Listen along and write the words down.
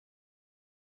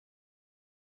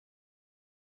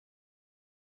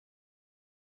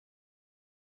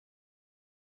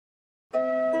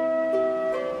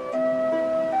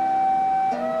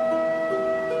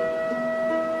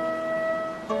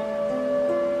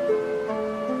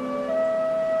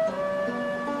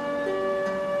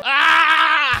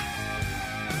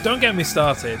Don't get me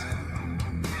started.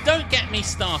 Don't get me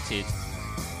started.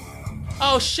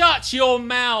 Oh, shut your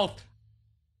mouth.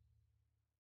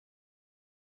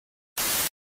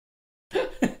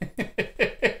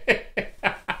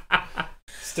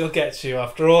 Still gets you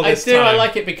after all this time. I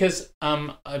like it because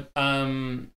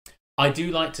I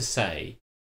do like to say,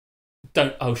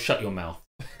 shut your mouth.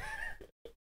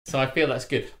 So I feel that's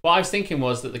good. What I was thinking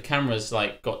was that the camera's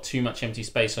like got too much empty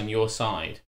space on your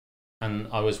side, and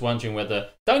I was wondering whether,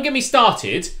 don't get me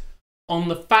started on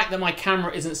the fact that my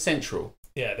camera isn't central.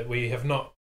 Yeah, that we have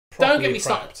not properly Don't get me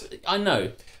prepped. started. I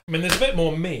know. I mean, there's a bit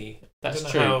more me. That's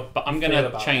true, but I'm going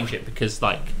to change it because,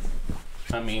 like,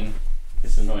 I mean,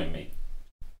 it's annoying me.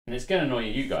 And it's going to annoy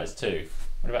you guys too.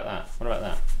 What about that? What about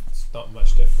that? It's not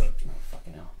much different. Oh,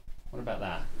 fucking hell. What about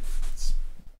that?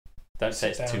 Don't say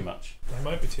it's too much. It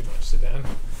might be too much. Sit down.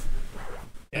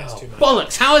 Yeah, it's too much.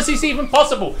 Bollocks! How is this even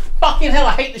possible? Fucking hell!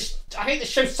 I hate this. I hate this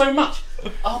show so much.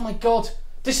 Oh my god,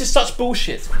 this is such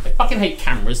bullshit. I fucking hate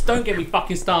cameras. Don't get me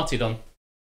fucking started on.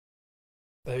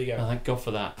 There you go. Oh, thank God for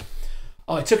that.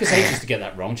 Oh, it took us ages to get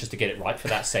that wrong, just to get it right for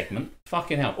that segment.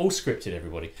 Fucking hell, all scripted,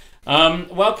 everybody.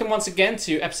 Welcome once again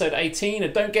to episode 18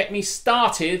 of Don't Get Me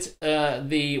Started,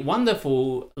 the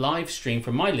wonderful live stream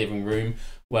from my living room,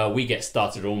 where we get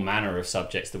started all manner of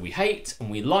subjects that we hate and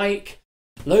we like.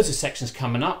 Loads of sections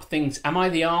coming up. Things, am I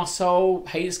the arsehole?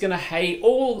 Haters gonna hate.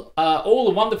 All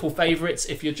the wonderful favourites.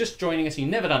 If you're just joining us, you've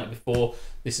never done it before,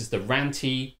 this is the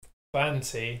Ranty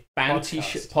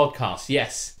podcast.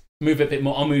 Yes. Move a bit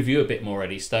more. I'll move you a bit more,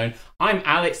 Eddie Stone. I'm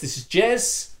Alex. This is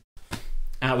Jez.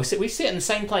 We sit in the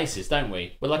same places, don't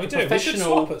we? We're like professional. We should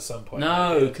swap at some point.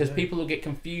 No, because people will get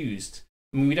confused.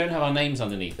 I mean, we don't have our names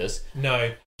underneath us.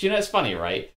 No. Do you know it's funny,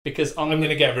 right? Because I'm going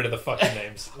to get rid of the fucking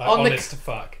names. Like, honest to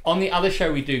fuck. On the other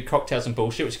show we do Cocktails and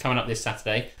Bullshit, which is coming up this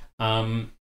Saturday.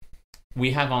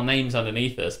 We have our names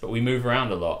underneath us, but we move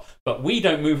around a lot. But we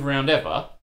don't move around ever,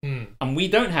 and we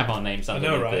don't have our names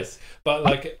underneath us. But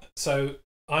like, so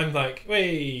I'm like,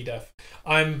 wait,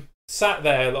 I'm sat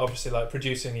there, obviously, like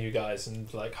producing you guys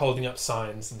and like holding up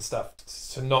signs and stuff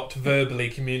to not verbally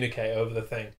communicate over the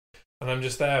thing, and I'm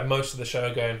just there most of the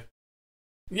show going,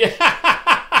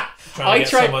 yeah. Trying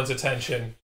to get someone's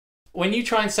attention. When you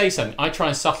try and say something, I try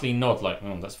and subtly nod, like,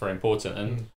 "Oh, that's very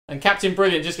important." And Captain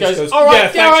Brilliant just goes, "All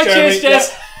right, yeah, thanks, Jeremy. Cheers,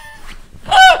 Jess."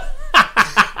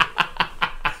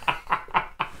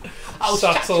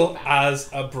 Subtle as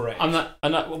a brick.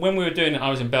 When we were doing it, I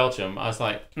was in Belgium. I was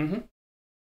like, And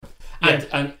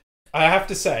I have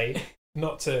to say,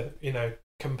 not to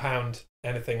compound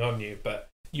anything on you, but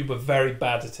you were very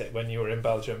bad at it when you were in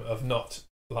Belgium of not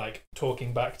like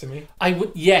talking back to me. I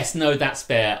would. Yes, no, that's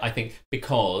fair. I think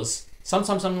because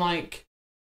sometimes I'm like,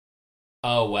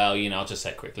 oh well, I'll just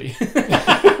say it quickly.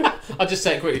 I'll just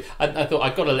say it quickly. I thought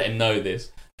I've got to let him know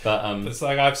this, but it's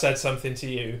like I've said something to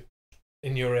you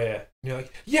in your ear, and you're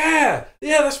like, yeah,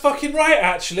 that's fucking right,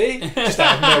 actually, just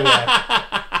out of nowhere.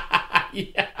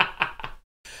 Yeah.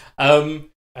 And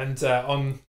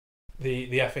on the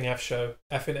effing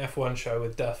F1 show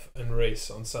with Duff and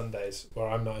Reese on Sundays, where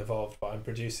I'm not involved but I'm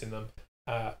producing them,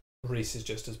 Reese is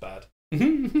just as bad.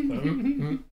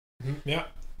 Yeah.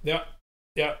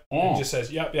 And just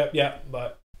says yep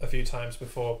like a few times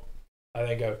before I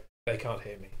then go, they can't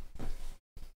hear me.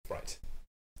 Right.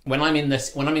 When I'm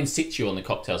in situ on the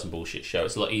Cocktails and Bullshit show,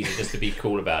 it's a lot easier just to be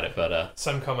cool about it. But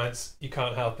some comments you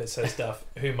can't help it, says Duff,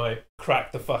 who might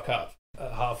crack the fuck up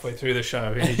halfway through the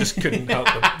show, and he just couldn't help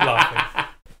but laughing.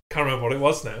 Can't remember what it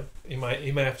was now. He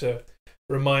may have to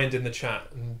remind in the chat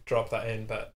and drop that in,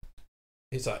 but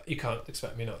he's like, you can't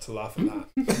expect me not to laugh at that.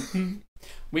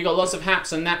 We got lots of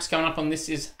haps and naps coming up on This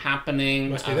Is Happening.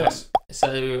 Must be this.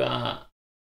 So,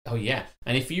 oh yeah,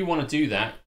 and if you want to do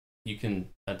that, you can.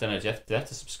 I don't know. Do you have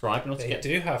to subscribe in order to get?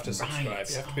 You do have to subscribe. Right.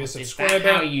 You have to be a subscriber. Is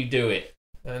that how you do it?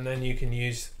 And then you can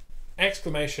use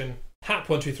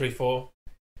 !hap1234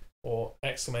 or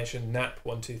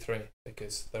 !nap123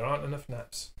 because there aren't enough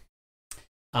naps.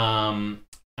 And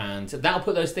that'll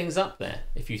put those things up there.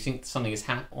 If you think something is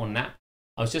hap or nap,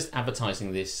 I was just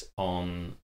advertising this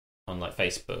on like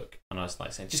Facebook, and I was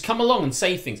like saying, just come along and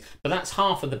say things. But that's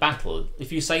half of the battle.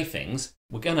 If you say things,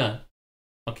 we're gonna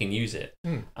fucking use it.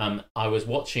 I was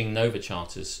watching Nova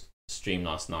Charter's stream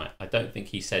last night. I don't think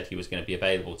he said he was going to be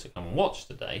available to come and watch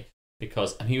today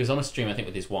and he was on a stream, I think,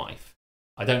 with his wife.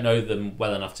 I don't know them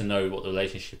well enough to know what the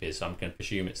relationship is, so I'm going to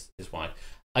presume it's his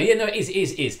wife. Yeah, no, it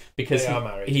is because they are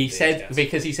married. He said,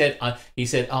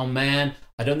 oh man,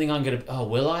 I don't think I'm going to. Oh,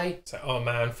 will I? So, oh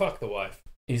man, fuck the wife.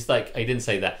 He's like, he didn't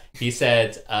say that. He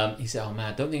said, oh man,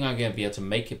 I don't think I'm going to be able to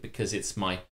make it because it's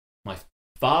my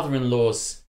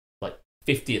father-in-law's like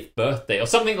 50th birthday or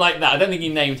something like that. I don't think he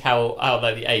named how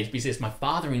like the age, but he says, it's my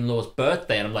father-in-law's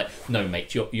birthday. And I'm like, no,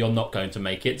 mate, you're not going to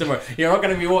make it tomorrow. You're not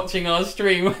going to be watching our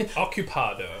stream.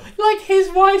 Occupado. Like,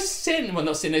 his wife's sitting, well,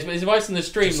 not sitting there, but his wife's in the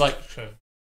stream, Just like... show.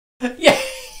 Yeah.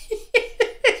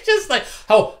 It's just like,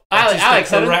 Alex,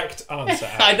 the correct answer.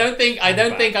 I don't think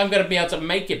I'm going to be able to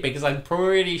make it because I'm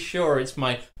pretty sure it's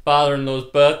my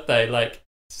father-in-law's birthday. Like,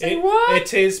 say what?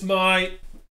 It is my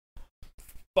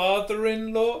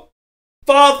father-in-law.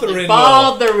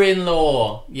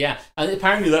 Father-in-law. Yeah, and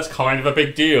apparently that's kind of a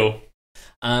big deal.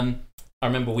 I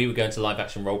remember we were going to live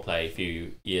action roleplay a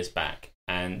few years back,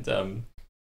 and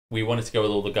we wanted to go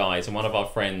with all the guys, and one of our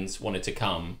friends wanted to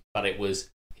come, but it was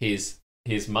his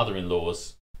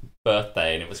mother-in-law's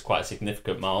birthday, and it was quite a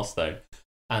significant milestone.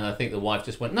 And I think the wife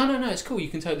just went, no, it's cool, you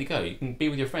can totally go. You can be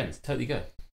with your friends, totally go.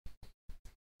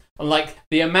 And like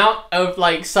the amount of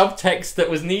like subtext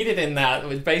that was needed in that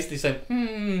was basically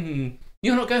saying,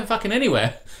 you're not going fucking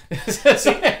anywhere.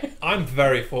 See, I'm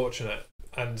very fortunate,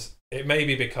 and it may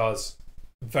be because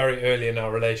very early in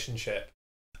our relationship,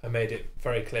 I made it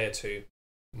very clear to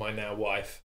my now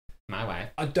wife. My wife.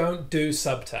 I don't do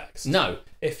subtext. No.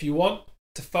 If you want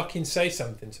to fucking say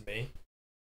something to me,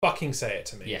 fucking say it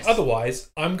to me. Yes.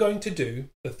 Otherwise, I'm going to do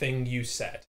the thing you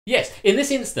said. Yes, in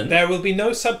this instance... There will be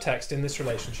no subtext in this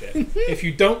relationship. If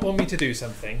you don't want me to do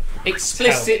something...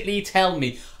 Explicitly tell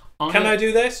me. Can I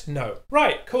do this? No.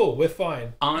 Right, cool, we're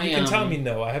fine. You can tell me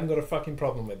no, I haven't got a fucking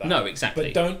problem with that. No, exactly.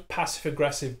 But don't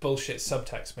passive-aggressive bullshit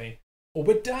subtext me, or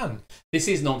we're done. This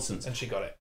is nonsense. And she got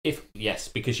it. Yes,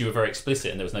 because you were very explicit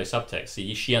and there was no subtext,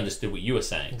 so she understood what you were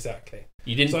saying. Exactly.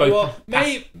 You didn't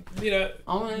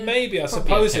maybe I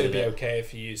suppose it would be okay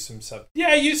if you use some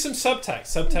use some subtext.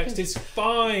 Subtext is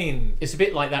fine. It's a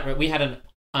bit like that. We had an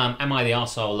Am I the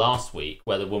Arsehole last week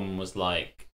where the woman was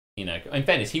like, in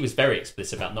fairness, he was very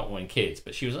explicit about not wanting kids,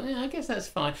 but she was like, I guess that's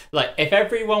fine. Like, if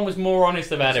everyone was more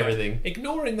honest about everything.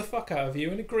 Ignoring the fuck out of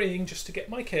you and agreeing just to get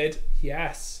my kid,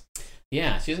 yes.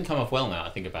 Yeah, she doesn't come off well now, I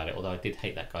think about it, although I did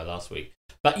hate that guy last week.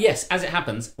 But yes, as it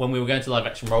happens, when we were going to live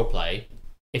action roleplay,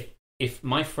 if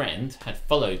my friend had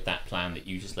followed that plan that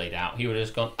you just laid out, he would have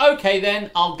just gone, okay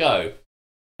then, I'll go.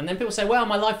 And then people say, well,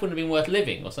 my life wouldn't have been worth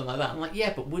living, or something like that. I'm like,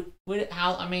 yeah, but would it,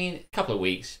 a couple of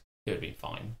weeks, it would have been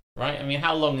fine, right? I mean,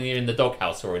 how long are you in the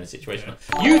doghouse or in a situation?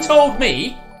 Yeah. You told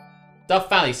me, Duff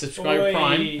Valley, subscribe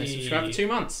Prime, they subscribed for 2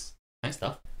 months. Thanks,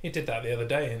 Duff. He did that the other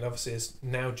day, and obviously it's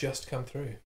now just come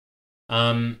through.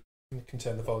 You can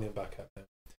turn the volume back up now.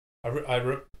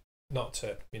 Not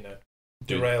to,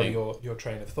 derail your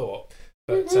train of thought,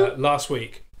 but last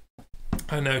week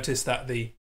I noticed that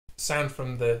the sound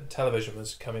from the television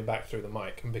was coming back through the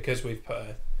mic, and because we've put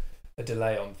a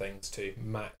delay on things to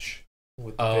match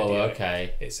with the video,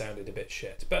 okay, it sounded a bit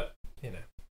shit, but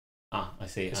I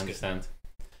see, I understand.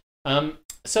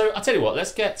 So I'll tell you what,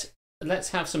 let's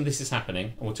have some This Is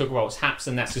Happening, and we'll talk about what's haps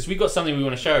and that's, because we've got something we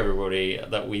want to show everybody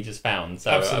that we just found,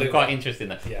 so absolutely. I'm quite interested in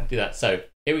that. Yeah. Do that. So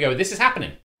here we go with This Is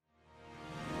Happening.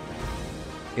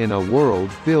 In a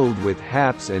world filled with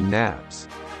haps and naps,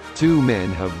 two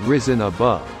men have risen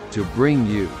above to bring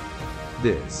you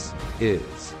This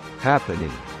Is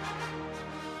Happening.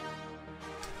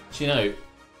 Do you know,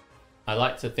 I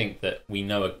like to think that we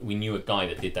knew a guy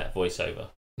that did that voiceover.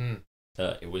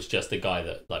 It was just a guy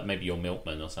that, like, maybe your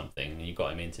milkman or something, and you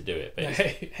got him in to do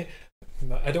it.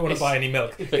 But I don't want to buy any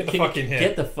milk. Get the fuck in here.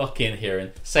 Get the fuck in here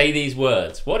and say these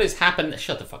words. What has happened?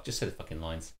 Shut the fuck. Just say the fucking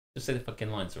lines. Just say the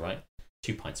fucking lines, all right?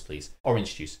 2 pints, please.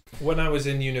 Orange juice. When I was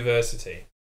in university,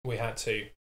 we had to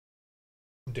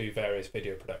do various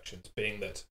video productions, being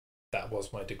that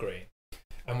was my degree.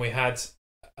 And we had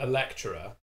a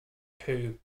lecturer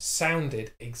who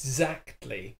sounded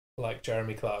exactly like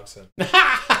Jeremy Clarkson.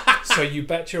 So you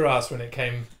bet your ass when it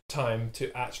came time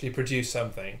to actually produce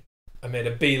something, I made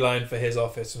a beeline for his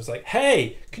office and was like,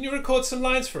 hey, can you record some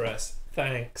lines for us?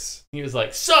 Thanks. He was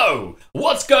like, so,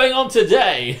 what's going on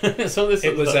today? So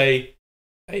it was a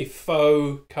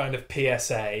faux kind of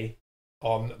PSA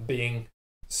on being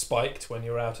spiked when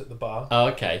you're out at the bar. Oh,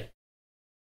 okay.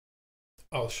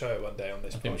 I'll show it one day on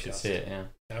this podcast. I think we should see it, yeah.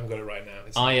 I've got it right now.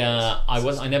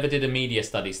 I never did a media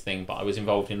studies thing, but I was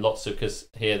involved in lots of, because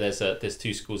here there's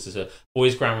two schools. There's a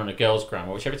boys' grammar and a girls'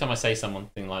 grammar, which every time I say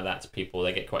something like that to people,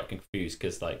 they get quite confused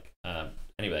because, because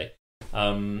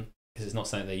it's not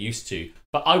something they're used to.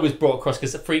 But I was brought across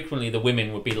because frequently the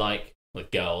women would be like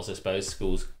girls, I suppose,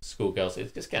 school girls.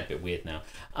 It's just getting a bit weird now.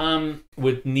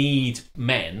 Would need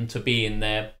men to be in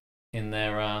their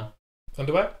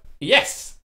underwear.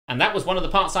 Yes. And that was one of the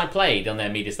parts I played on their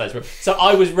media studies. So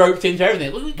I was roped into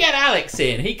everything. Well, we get Alex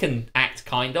in. He can act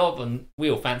kind of, and we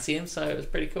all fancy him, so it was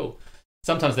pretty cool.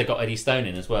 Sometimes they got Eddie Stone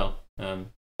in as well,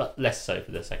 but less so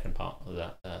for the second part of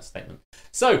that statement.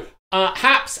 So,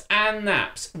 haps and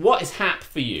naps. What is hap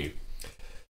for you?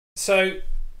 So,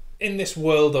 in this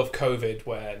world of COVID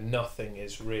where nothing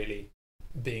is really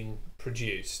being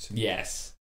produced,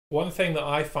 Yes. one thing that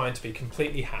I find to be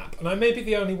completely hap, and I may be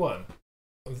the only one.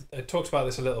 I talked about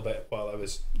this a little bit while I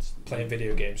was playing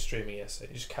video games, streaming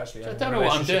yesterday. Just casually. I don't know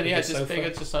what I'm doing. Yeah, just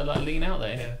figured just like lean out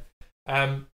there.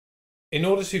 Yeah. In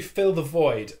order to fill the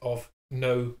void of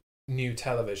no new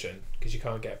television, because you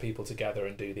can't get people together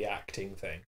and do the acting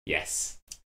thing. Yes.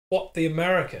 What the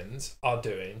Americans are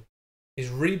doing is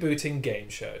rebooting game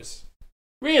shows.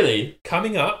 Really?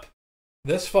 Coming up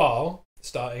this fall,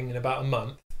 starting in about a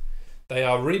month, they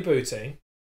are rebooting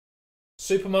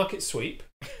Supermarket Sweep,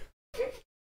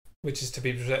 which is to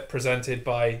be presented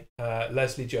by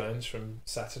Leslie Jones from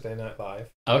Saturday Night Live.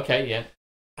 Okay, yeah.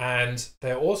 And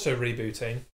they're also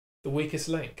rebooting The Weakest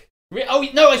Link. Oh,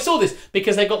 no, I saw this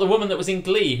because they got the woman that was in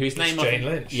Glee, whose name It's Jane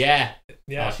Lynch. Yeah.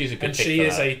 Yeah. Oh, she's a good and pick she for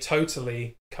is that. a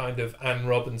totally kind of Anne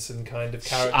Robinson kind of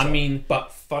character. I mean...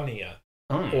 But funnier.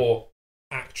 Or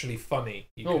actually funny,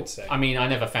 you could say. I mean, I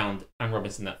never found Anne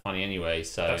Robinson that funny anyway,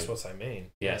 so... That's what I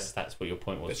mean. Yes, that's what your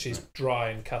point was. But she's dry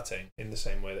and cutting in the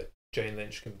same way that Jane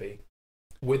Lynch can be.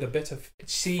 With a bit of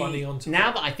funny on top.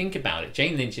 Now that I think about it,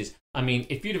 Jane Lynch is... I mean,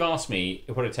 if you'd have asked me,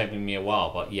 it would have taken me a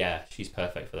while, but yeah, she's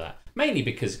perfect for that. Mainly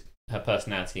because her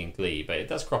personality in Glee, but it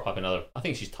does crop up in other... I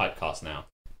think she's typecast now.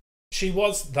 She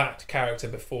was that character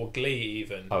before Glee,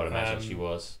 even. I would imagine she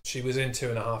was. She was in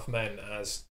 2.5 Men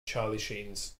as Charlie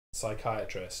Sheen's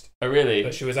psychiatrist. Oh, really?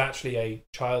 But she was actually a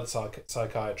child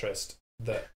psychiatrist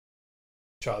that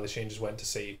Charlie Sheen just went to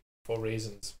see for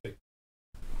reasons.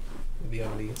 The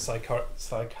only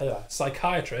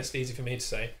psychiatrist, easy for me to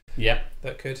say,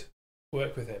 that could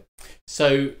work with him.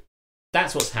 So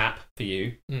that's what's hap for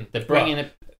you. They're bringing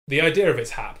the idea of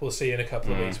it's hap. We'll see in a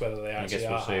couple of weeks whether they actually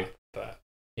are hap. But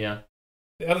yeah.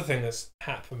 The other thing that's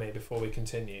hap for me before we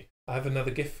continue, I have another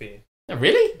gift for you. Oh,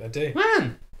 really? I do.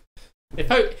 Man,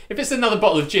 if it's another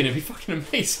bottle of gin, it'd be fucking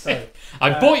amazing. So,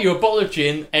 I bought you a bottle of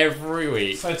gin every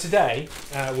week. So today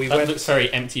we that went. Looks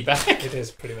very empty bag. It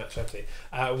is pretty much empty.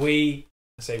 My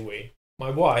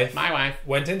wife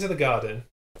went into the garden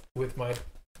with my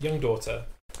young daughter,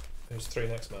 who's 3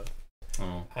 next month,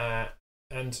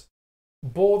 and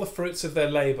bore the fruits of their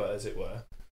labour, as it were,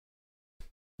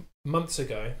 months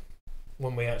ago,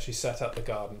 when we actually set up the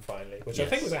garden finally, which I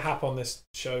think was a hap on this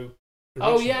show.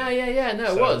 Oh yeah.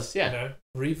 No, it was. Yeah. You know,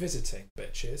 revisiting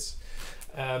bitches.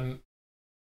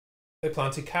 They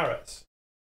planted carrots,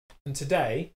 and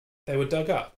today they were dug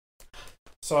up.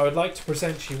 So I would like to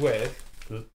present you with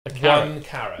one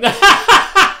carrot.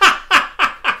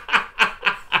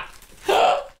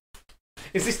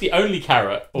 Is this the only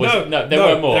carrot? Or No,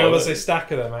 there were more. There was a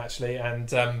stack of them actually,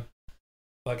 and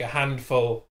like a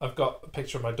handful. I've got a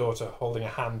picture of my daughter holding a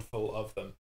handful of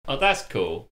them. Oh, that's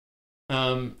cool.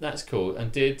 That's cool.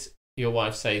 And did your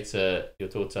wife say to your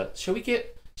daughter, "Should we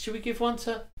give one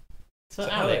to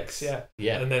Alex?"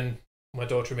 Yeah. And then my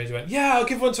daughter immediately went, "Yeah, I'll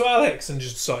give one to Alex," and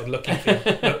just started looking for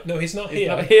him. No, he's not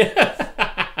here. Not here.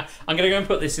 I'm gonna go and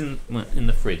put this in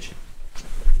the fridge.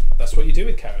 That's what you do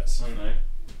with carrots. I don't know.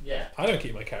 Yeah. I don't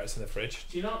keep my carrots in the fridge.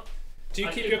 Do you not? Do you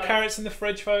keep your carrots in the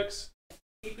fridge, folks?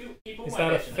 Is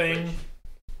that a thing?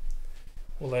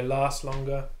 Will they last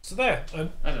longer? So there. I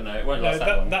don't know. It won't last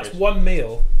that long. That's one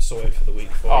meal sorted for the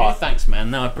week for you. Oh, thanks,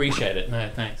 man. No, I appreciate it. No,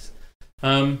 thanks.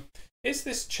 Is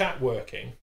this chat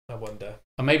working? I wonder.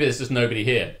 Or maybe there's just nobody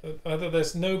here. Either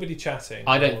there's nobody chatting.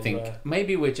 I don't think.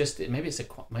 Maybe it's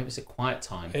a quiet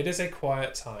time. It is a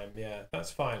quiet time. Yeah,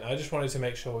 that's fine. I just wanted to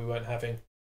make sure we weren't having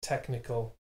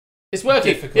technical. It's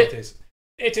working. Difficulties.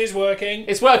 It is working.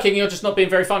 It's working. You're just not being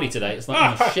very funny today. It's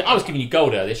like, oh, shit. I was giving you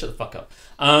gold earlier. Shut the fuck up.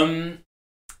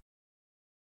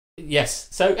 Yes.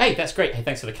 So, hey, that's great. Hey,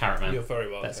 thanks for the carrot, man. You're very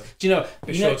welcome. Do you know?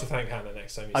 Be sure to thank Hannah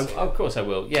next time you see her. Of course I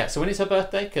will. Yeah. So when is her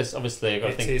birthday? Because obviously I've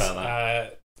got to think about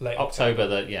that. Late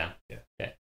October. Yeah.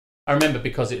 I remember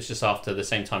because it was just after the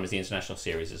same time as the international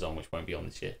series is on, which won't be on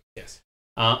this year. Yes.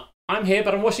 I'm here,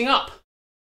 but I'm washing up.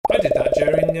 I did that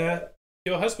during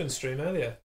your husband's stream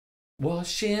earlier.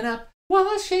 Washing up.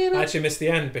 I actually missed the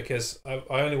end because I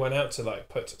only went out to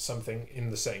put something in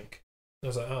the sink. And I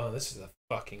was like, oh, this is a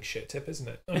fucking shit tip, isn't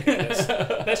it? Okay,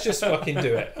 let's just fucking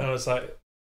do it. And I was like,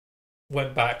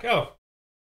 went back. Oh,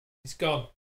 he's gone.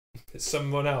 It's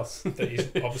someone else that he's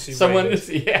obviously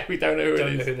we don't know who it is.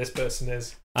 Don't know who this person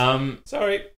is.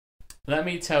 Sorry. Let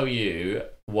me tell you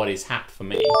what is hap for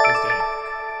me.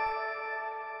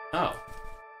 Oh.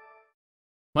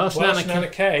 Welsh Nana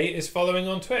K is following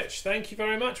on Twitch. Thank you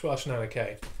very much, Welsh Nana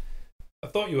K. I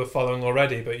thought you were following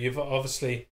already, but you've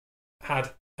obviously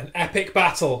had an epic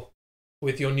battle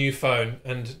with your new phone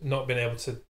and not been able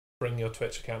to bring your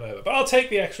Twitch account over. But I'll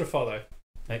take the extra follow.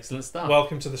 Excellent stuff.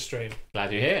 Welcome to the stream.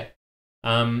 Glad you're here.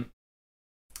 I'll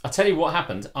tell you what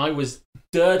happened. I was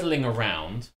durdling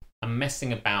around and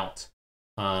messing about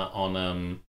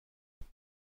on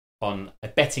a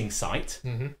betting site.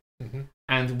 Mm-hmm. Mm-hmm.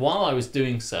 And while I was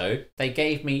doing so, they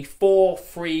gave me four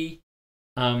free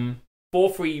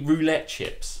roulette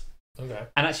chips. Okay.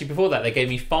 And actually, before that, they gave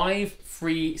me 5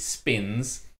 free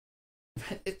spins.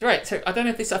 Right. So I don't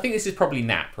know if this. I think this is probably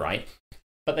Nap, right?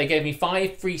 But they gave me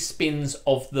 5 free spins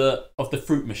of the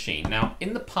fruit machine. Now,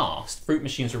 in the past, fruit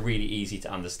machines were really easy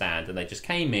to understand, and they just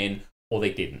came in or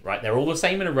they didn't. Right? They're all the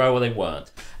same in a row, or they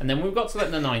weren't. And then when we got to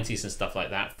like the 90s and stuff like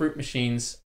that, fruit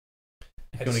machines.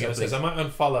 It says I might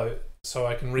unfollow so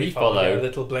I can refollow. Get a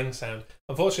little bling sound.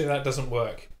 Unfortunately, that doesn't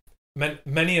work.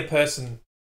 Many a person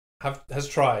has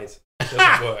tried. It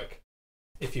doesn't work.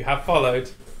 If you have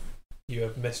followed, you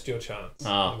have missed your chance.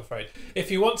 I'm afraid.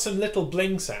 If you want some little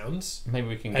bling sounds, maybe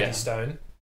we can Eddie Stone,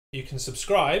 you can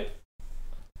subscribe,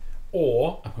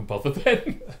 or I won't bother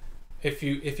then. if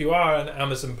you are an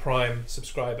Amazon Prime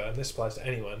subscriber, and this applies to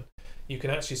anyone, you can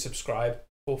actually subscribe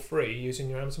for free using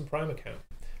your Amazon Prime account.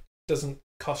 Doesn't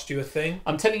cost you a thing.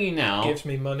 I'm telling you now. Gives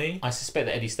me money. I suspect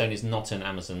that Eddie Stone is not an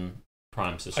Amazon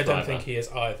Prime subscriber. I don't think he is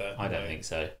either. I don't think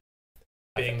so.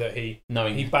 Being that he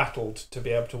battled to be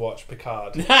able to watch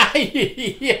Picard.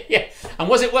 yeah. And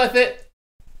was it worth it?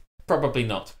 Probably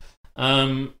not.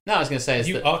 No, I was going to say is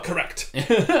you are correct.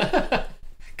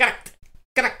 Correct.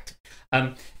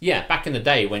 Yeah, back in the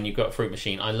day when you got a fruit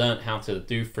machine, I learned how to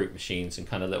do fruit machines and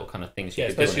kind of little kind of things. You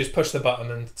could do just push the button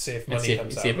and see if money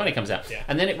comes out. See if money comes out. Yeah.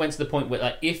 And then it went to the point where,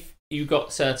 like, if you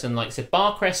got certain, like, say,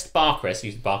 Barcrest,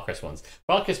 use Barcrest ones,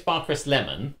 Barcrest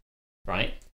Lemon,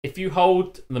 right? If you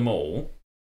hold them all,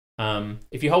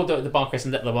 if you hold the Barcrest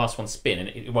and let the last one spin, and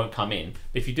it won't come in.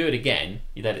 But if you do it again,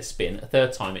 you let it spin. A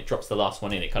third time, it drops the last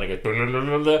one in. It kind of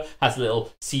goes, has a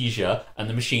little seizure, and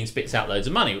the machine spits out loads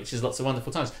of money, which is lots of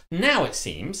wonderful times. Now it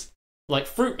seems like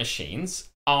fruit machines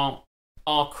are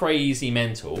crazy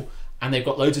mental, and they've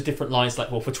got loads of different lines. Like,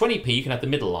 well, for 20p you can have the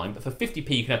middle line, but for 50p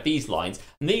you can have these lines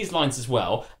and these lines as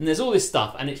well. And there's all this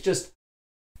stuff, and it's just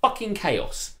fucking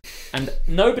chaos, and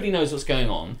nobody knows what's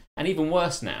going on. And even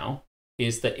worse now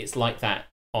is that it's like that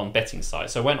on betting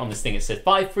sites. So I went on this thing, it said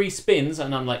 5 free spins,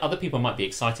 and I'm like, other people might be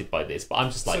excited by this, but I'm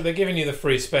just like... So they're giving you the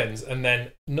free spins and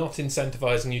then not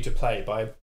incentivizing you to play by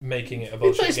making it a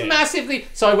bullshit game. Massively...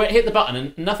 So I hit the button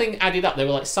and nothing added up. They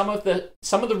were like, some of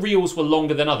the reels were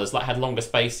longer than others, like had longer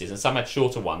spaces, and some had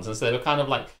shorter ones, and so they were kind of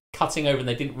like cutting over and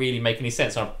they didn't really make any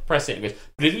sense. So I press it and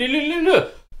it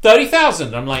goes...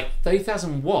 30,000. I'm like,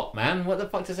 30,000 what, man? What the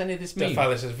fuck does any of this mean?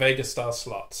 This is Vegas-style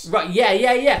slots. Right,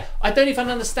 yeah. I don't even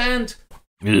understand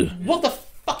what the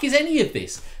fuck is any of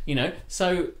this, you know?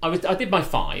 So I did my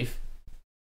 5,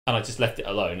 and I just left it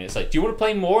alone. It's like, do you want to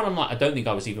play more? And I'm like, I don't think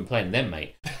I was even playing them,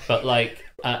 mate. But like,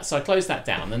 so I closed that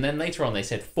down, and then later on they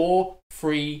said 4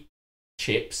 free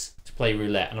chips to play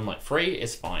roulette, and I'm like, free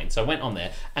is fine. So I went on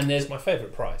there, and there's my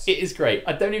favourite price. It is great.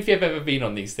 I don't know if you've ever been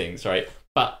on these things, right?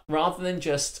 But rather than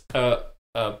just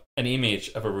an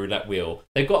image of a roulette wheel,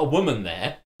 they've got a woman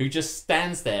there who just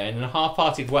stands there and in a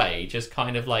half-hearted way just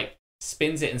kind of like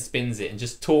spins it and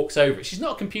just talks over it. She's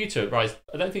not a computer, right?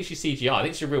 I don't think she's CGI. I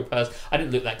think she's a real person. I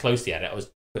didn't look that closely at it. I was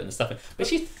putting the stuff in. But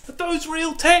she's... Are those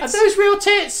real tits? Are those real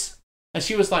tits? And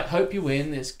she was like, hope you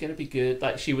win, it's going to be good.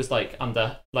 Like, she was like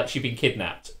like she'd been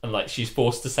kidnapped and like she's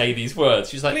forced to say these words.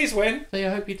 She's like, please win. I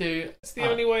hope you do. It's the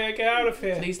only way I get out of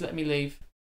here. Please let me leave.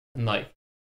 And like,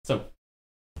 so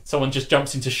someone just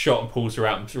jumps into shot and pulls her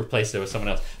out and replaces her with someone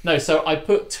else. No, so I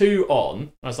put 2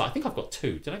 on. I was like, I think I've got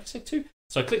 2. Did I say 2?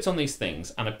 So I clicked on these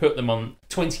things and I put them on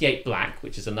 28 black,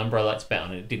 which is a number I like to bet on,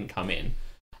 and it didn't come in.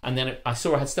 And then I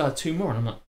saw I had still had 2 more, and I'm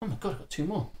like, oh my god, I've got 2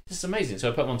 more. This is amazing. So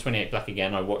I put them on 28 black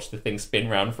again. I watched the thing spin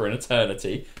round for an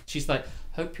eternity. She's like,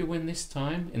 hope you win this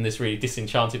time, in this really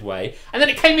disenchanted way. And then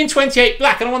it came in 28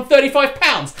 black, and I won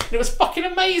 £35. And it was fucking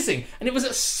amazing. And it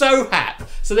was so happy.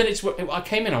 So then I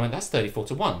came in, I went, that's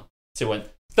 34-1. So it went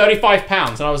 £35,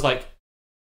 and I was like,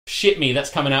 shit me, that's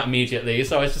coming out immediately.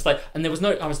 So I was just like, and there was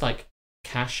no, I was like,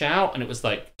 cash out, and it was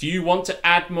like, do you want to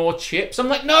add more chips? I'm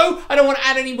like, no, I don't want to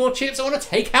add any more chips. I want to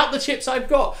take out the chips I've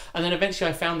got. And then eventually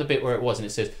I found the bit where it was, and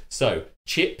it says, so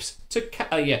chips to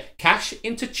cash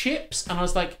into chips. And I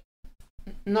was like,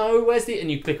 no, where's the...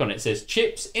 And you click on it, it says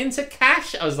chips into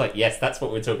cash. I was like, yes, that's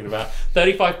what we're talking about.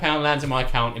 £35 lands in my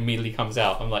account, immediately comes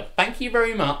out. I'm like, thank you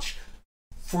very much.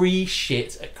 Free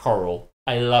shit at Coral.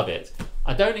 I love it.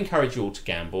 I don't encourage you all to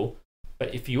gamble,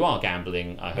 But if you are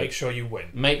gambling, I hope Make sure you win.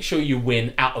 Make sure you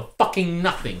win out of fucking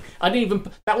nothing. I didn't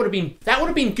even. That would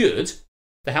have been good.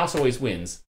 The house always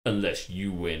wins unless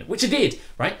you win, which I did.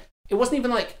 Right? It wasn't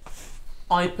even like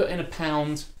I put in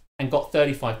 £1 and got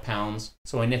 £35,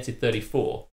 so I netted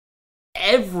 34.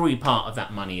 Every part of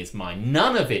that money is mine.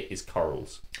 None of it is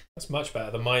Coral's. That's much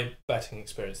better than my betting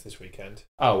experience this weekend.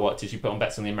 Oh, what did you put on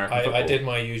bets on the American football? I did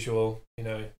my usual,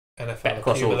 NFL Bet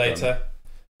across all of them. accumulator.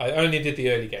 I only did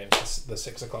the early games, the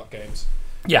 6 o'clock games.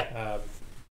 Yeah.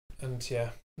 And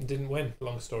didn't win.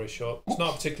 Long story short, it's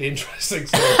not a particularly interesting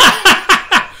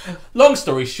story. Long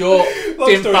story short,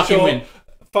 didn't fucking win.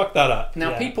 Fuck that up.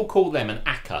 Now people call them an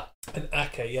ACCA. An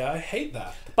ACCA, yeah, I hate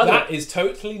that. But that is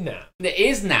totally nap. It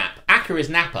is nap. ACCA is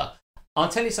napper. I'll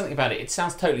tell you something about it. It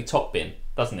sounds totally top bin,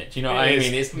 doesn't it? Do you know what I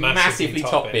mean? It's massively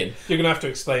top bin. You're going to have to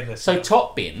explain this. So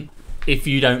top bin, if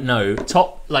you don't know,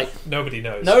 nobody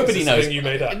knows. Nobody knows. Thing you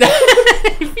made up.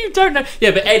 If you don't know, yeah,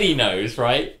 but Eddie knows,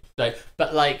 right?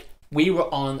 We were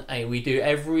we do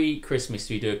every Christmas.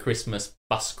 We do a Christmas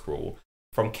bus crawl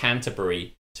from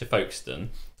Canterbury to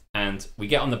Folkestone, and we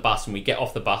get on the bus and we get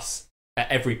off the bus at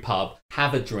every pub,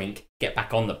 have a drink, get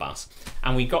back on the bus,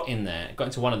 and we got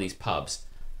into one of these pubs,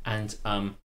 and I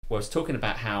was talking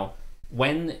about how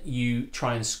when you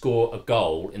try and score a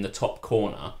goal in the top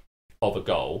corner of a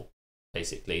goal.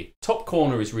 Basically, top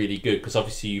corner is really good because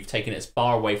obviously you've taken it as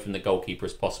far away from the goalkeeper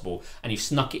as possible and you've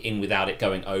snuck it in without it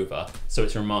going over. So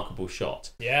it's a remarkable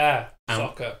shot. Yeah,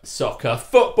 soccer,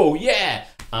 football, yeah,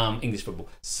 English football.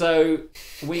 So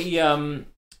so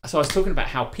I was talking about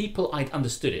how I'd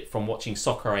understood it from watching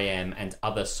Soccer AM and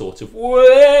other sort of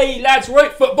 "Way lads,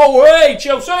 right football, way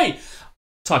Chelsea"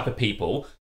 type of people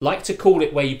like to call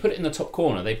it where you put it in the top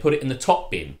corner. They put it in the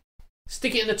top bin.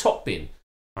 Stick it in the top bin,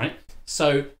 right?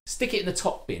 So, stick it in the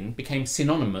top bin became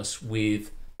synonymous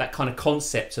with that kind of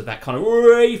concept of that kind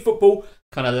of football,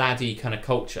 kind of laddie kind of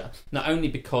culture. Not only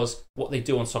because what they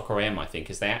do on Soccer AM, I think,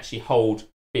 is they actually hold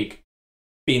big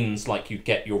bins like you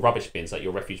get your rubbish bins, like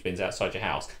your refuge bins outside your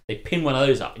house. They pin one of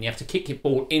those up and you have to kick your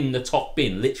ball in the top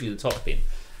bin, literally the top bin.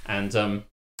 And so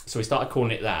we started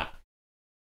calling it that.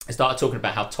 I started talking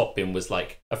about how top bin was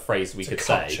like a phrase we could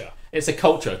say. It's a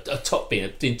culture, a top bin.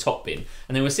 And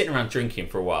then we're sitting around drinking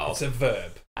for a while. It's a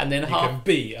verb. And then you can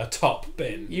be a top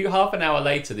bin. Half an hour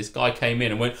later, this guy came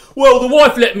in and went, "Well, the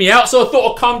wife let me out, so I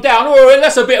thought I'd come down. Oh,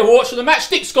 let's have a bit of watch of the match.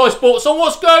 Stick Sky Sports on.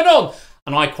 What's going on?"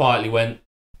 And I quietly went,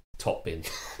 "Top bin."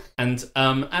 And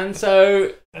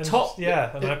so top.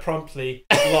 Yeah, and I promptly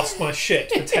lost my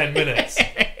shit for 10 minutes.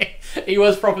 He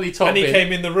was probably top bin. And he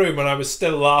came in the room and I was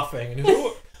still laughing. And he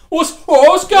was,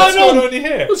 What's going on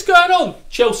here? What's going on?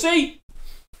 Chelsea?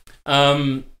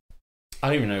 I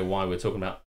don't even know why we're talking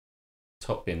about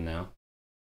top bin now.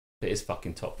 It is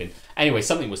fucking top bin. Anyway,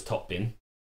 something was top bin.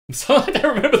 So I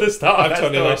don't remember the start. I've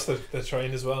totally lost the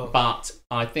train as well. But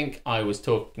I think I was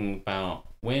talking about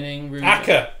winning.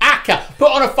 ACCA.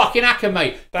 Put on a fucking ACCA,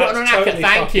 mate. That's Put on an totally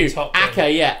ACCA. Thank you.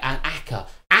 ACCA, yeah. And ACCA.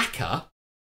 ACCA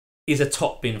is a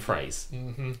top bin phrase.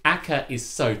 Mm-hmm. ACCA is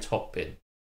so top bin.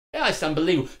 Yeah, it's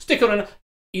unbelievable. Stick on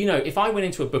if I went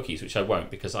into a bookies, which I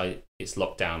won't because it's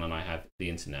locked down and I have the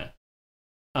internet.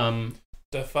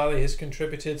 Duff Valley has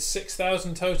contributed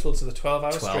 6,000 total to the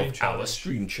 12-hour stream challenge. 12-hour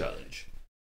stream challenge.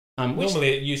 Normally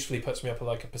it usually puts me up at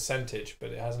like a percentage, but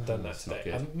it hasn't done that today.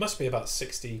 It must be about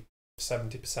 60,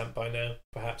 70% by now.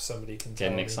 Perhaps somebody can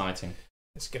tell me. Getting exciting.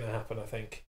 It's going to happen, I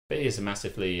think. But it is a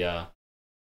massively... Do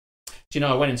you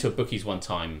know, I went into a bookies one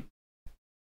time.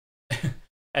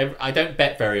 I don't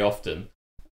bet very often.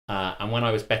 And when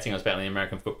I was betting on the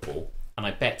American football. And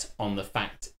I bet on the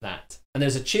fact that... And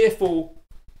there's a cheerful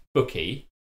bookie.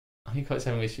 I think it's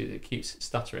having an issue that keeps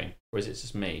stuttering. Or is it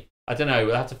just me? I don't know.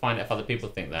 We'll have to find out if other people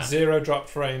think that. 0 dropped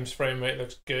frames. Frame rate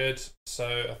looks good.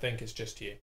 So I think it's just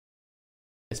you.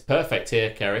 It's perfect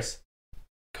here, Keris.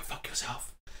 Go fuck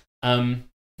yourself.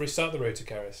 Restart the router,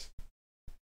 Keris.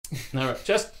 No,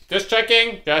 just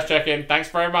checking. Just checking. Thanks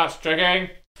very much. Checking.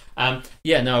 I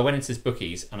went into this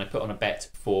bookies and I put on a bet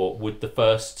for would the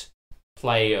first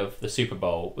play of the Super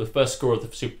Bowl, the first score of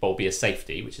the Super Bowl be a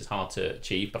safety, which is hard to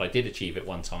achieve, but I did achieve it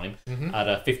one time at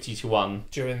a 50-1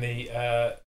 during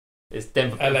the it's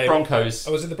Denver LA Broncos.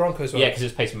 Oh, was it the Broncos one? Yeah, because it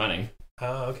was Peyton Manning.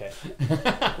 Oh, okay.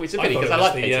 Which is a pity because I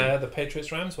like the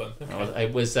Patriots Rams one. Okay.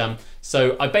 It was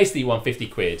so I basically won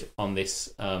 £50 on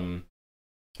this. Thing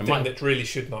that really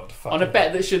should not. On a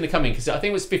bet that shouldn't have come in because I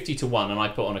think it was 50-1 and I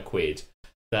put on a quid.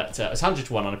 That it was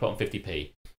 100-1 and I put on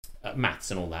 50p,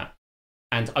 maths and all that,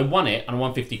 and I won it and I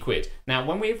won £50. Now,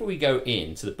 whenever we go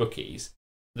into the bookies,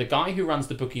 the guy who runs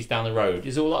the bookies down the road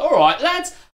is all like, all right,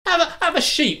 lads, have a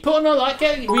sheet, put on a like,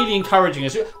 really encouraging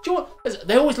us. Do you want?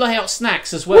 They always lay out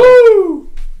snacks as well. Woo!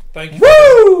 Thank you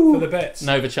for the bits.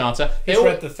 Nova Charter. He's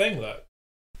read the thing, look.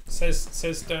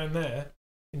 Says down there,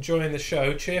 enjoying the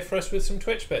show, cheer for us with some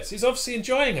Twitch bits. He's obviously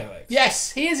enjoying Alex.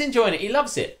 Yes, he is enjoying it. He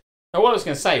loves it. Now, what I was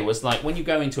going to say was, like, when you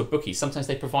go into a bookie, sometimes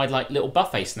they provide like little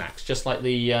buffet snacks, just like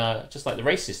the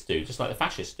racists do, just like the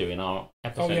fascists do in our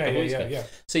episode. Yeah.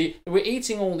 So we're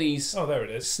eating all these. Oh, there it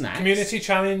is. Snacks. Community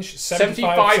challenge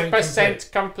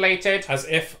 75% completed. As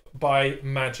if by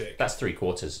magic. That's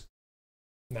 3/4.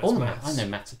 That's All maths. I know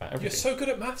maths about everything. You're so good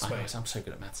at maths, mate. I'm so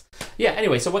good at maths. Yeah,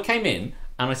 anyway, so I came in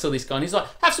and I saw this guy and he's like,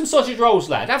 have some sausage rolls,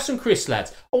 lad. Have some crisps,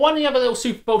 lads. Or why don't you have a little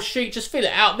Super Bowl sheet? Just fill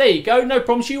it out. There you go. No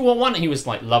problems. You want one? And he was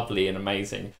like lovely and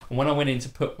amazing. And when I went in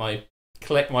to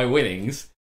collect my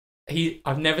winnings,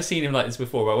 I've never seen him like this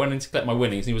before. But I went in to collect my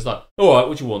winnings and he was like, all right,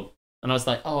 what do you want? And I was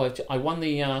like, oh, I won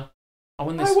this. I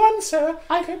won, sir.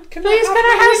 Can I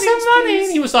have some money?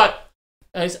 And he was like,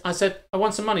 I said, I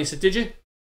won some money. He said, did you?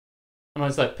 And I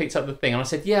was like, picked up the thing, and I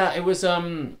said, yeah, it was,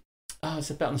 it's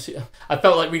a bet on the Super. I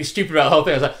felt like really stupid about the whole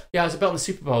thing. I was like, yeah, it was a bet on the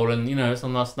Super Bowl, and you know, it's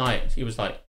on last night. He was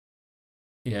like,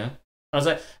 yeah. And I was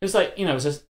like, it was like, you know, it was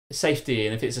a safety,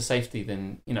 and if it's a safety,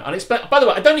 then you know. By the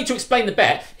way, I don't need to explain the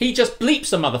bet. He just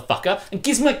bleeps a motherfucker and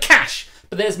gives me cash.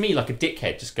 But there's me like a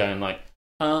dickhead, just going like,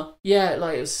 yeah,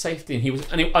 like it was safety, and he was,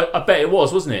 and I bet it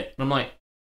was, wasn't it? And I'm like,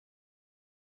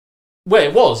 well,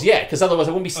 it was, yeah, because otherwise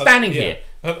I wouldn't be standing here.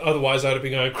 Otherwise, I'd have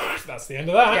been going, that's the end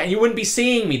of that. Yeah, and you wouldn't be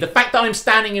seeing me. The fact that I'm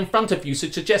standing in front of you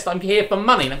should suggest I'm here for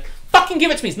money. Now, fucking give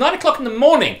it to me. It's 9 o'clock in the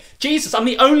morning. Jesus, I'm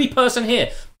the only person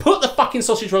here. Put the fucking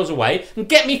sausage rolls away and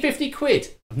get me 50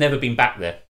 quid. I've never been back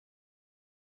there.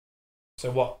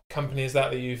 So what company is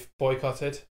that you've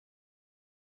boycotted?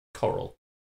 Coral.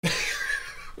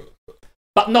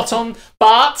 But not on...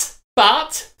 But...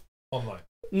 Online.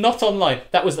 Not online.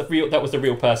 That was the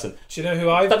real person. Do you know who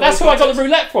I've That's who I got the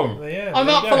roulette from. Yeah, I'm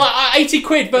up for like 80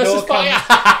 quid versus...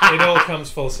 It all comes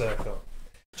full circle.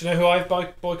 Do you know who I've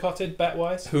boycotted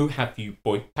bet-wise? Who have you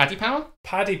Paddy Power?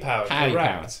 Paddy Power, Paddy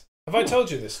correct. Have I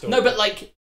told you this story? No, but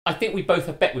like, I think we both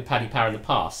have bet with Paddy Power in the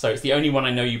past, so it's the only one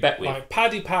I know you bet with. Like,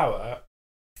 Paddy Power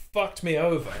fucked me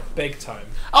over big time.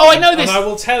 Oh, I know this! And I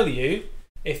will tell you,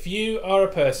 if you are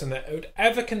a person that would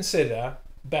ever consider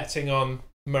betting on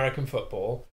American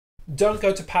football, don't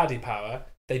go to Paddy Power.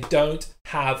 They don't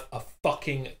have a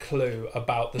fucking clue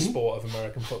about the sport of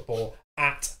American football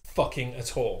at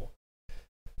all.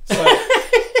 So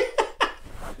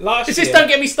don't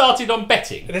get me started on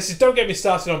betting. Don't get me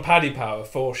started on Paddy Power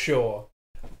for sure.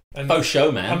 And faux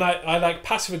show, man. And I like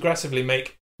passive aggressively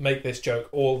make this joke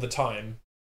all the time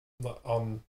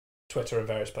on Twitter and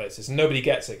various places. And nobody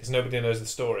gets it because nobody knows the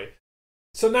story.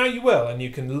 So now you will, and you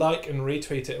can like and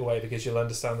retweet it away because you'll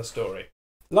understand the story.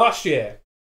 Last year,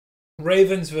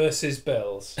 Ravens versus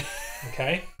Bills.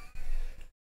 Okay?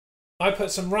 I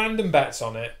put some random bets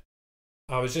on it.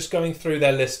 I was just going through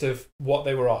their list of what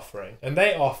they were offering. And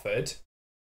they offered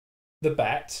the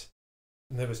bet,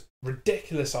 and there was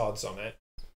ridiculous odds on it.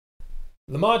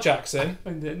 Lamar Jackson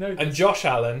and Josh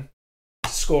Allen to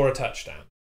score a touchdown.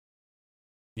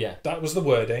 Yeah. That was the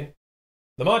wording.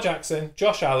 Lamar Jackson,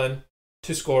 Josh Allen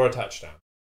to score a touchdown.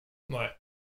 Of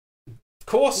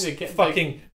course,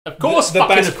 the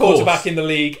best quarterback in the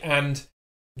league and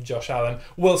Josh Allen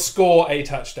will score a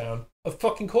touchdown. Of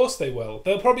fucking course they will.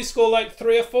 They'll probably score like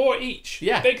 3 or 4 each.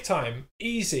 Yeah. Big time.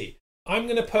 Easy. I'm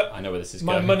going to put I know where this is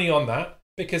my going. money on that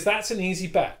because that's an easy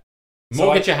bet.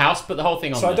 Mortgage your house, put the whole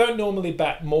thing on So there. I don't normally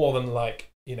bet more than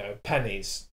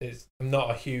pennies. I'm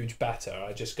not a huge better.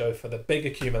 I just go for the big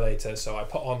accumulator. So I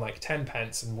put on like 10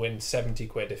 pence and win 70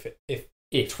 quid if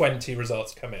 20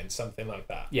 results come in, something like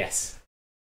that. Yes.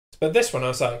 But this one I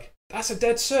was like, that's a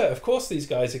dead cert. Of course these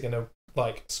guys are going to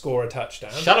score a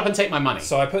touchdown. Shut up and take my money.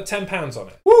 So I put £10 on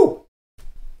it. Woo!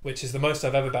 Which is the most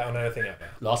I've ever bet on anything ever.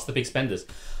 Last of the big spenders.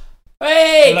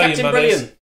 Hey, Hello, Captain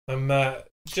Brilliant. I'm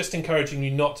just encouraging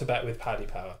you not to bet with Paddy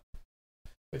Power,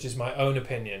 which is my own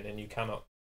opinion, and you cannot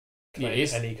claim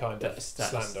any kind of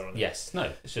slander on it. Yes,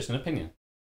 no, it's just an opinion.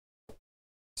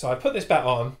 So I put this bet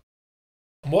on.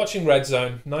 I'm watching Red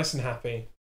Zone, nice and happy.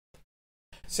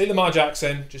 See Lamar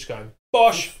Jackson just going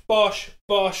bosh, bosh,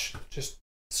 bosh, just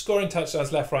scoring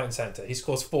touchdowns left, right, and centre. He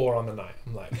scores 4 on the night.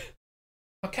 I'm like,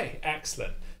 okay,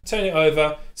 excellent. Turn it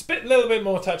over. It's a little bit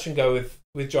more touch and go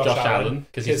with Josh Allen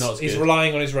because he's not as good. He's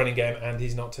relying on his running game, and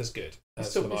he's not as good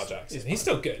as Lamar Jackson. He's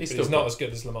still good, but he's not as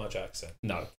good as Lamar Jackson.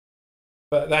 No.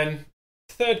 But then,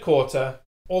 third quarter,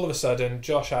 all of a sudden,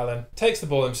 Josh Allen takes the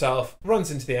ball himself,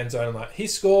 runs into the end zone. I'm like, he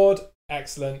scored.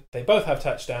 Excellent. They both have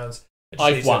touchdowns.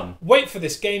 I've won. Wait for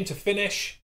this game to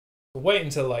finish, We'll wait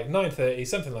until like 9:30,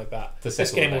 something like that. To This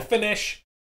settle game the will finish.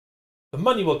 The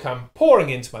money will come pouring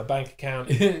into my bank account.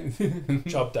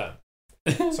 Job done.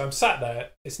 So I'm sat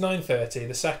there. It's 9:30.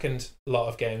 The second lot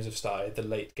of games have started, the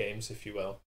late games, if you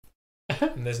will.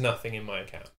 And there's nothing in my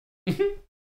account.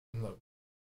 I'm like,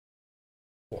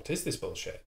 what is this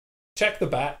bullshit? Check the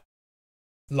bet.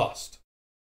 Lost.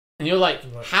 And you're like,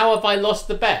 I'm like, how have I lost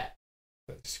the bet?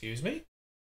 excuse me?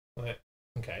 I'm like,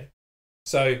 okay.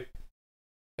 So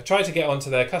I tried to get onto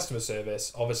their customer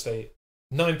service. Obviously,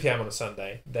 9 p.m. on a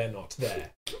Sunday, they're not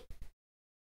there.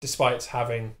 Despite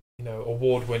having,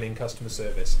 award-winning customer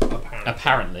service,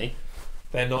 Apparently.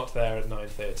 They're not there at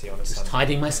 9:30 on a Just Sunday.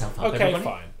 tidying myself up, Okay, everybody.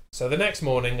 fine. So the next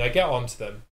morning, I get onto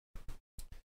them.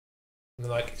 And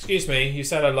they're like, excuse me, you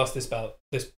said I lost this bet.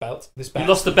 You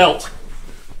lost the belt.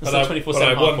 That's But a I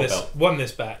 24/7 won belt.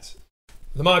 this bet.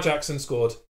 Lamar Jackson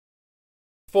scored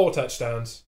 4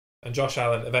 touchdowns, and Josh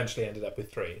Allen eventually ended up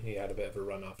with 3. He had a bit of a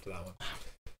run after that one.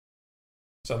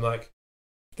 So I'm like,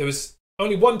 there was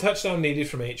only 1 touchdown needed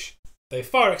from each. They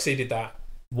far exceeded that.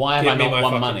 Why have Give I me not my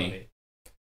won fucking money?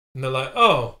 And they're like,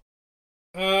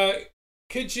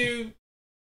 could you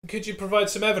provide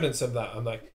some evidence of that? I'm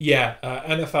like, yeah,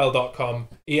 NFL.com,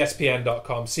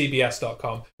 ESPN.com,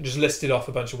 CBS.com, and just listed off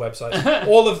a bunch of websites.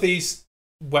 All of these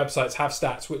websites have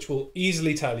stats which will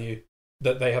easily tell you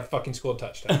that they have fucking scored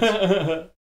touchdowns.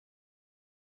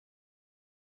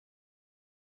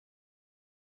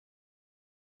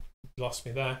 Lost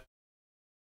me there.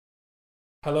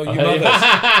 Hello, you mothers.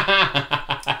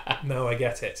 No, I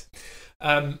get it.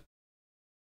 And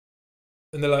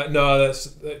they're like, no,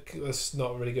 that's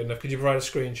not really good enough. Could you provide a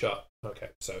screenshot? Okay,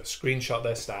 so screenshot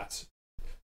their stats.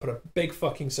 Put a big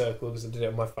fucking circle because I did it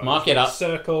on my phone. Mark it up.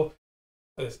 Circle.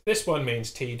 This one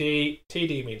means TD.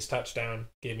 TD means touchdown.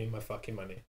 Give me my fucking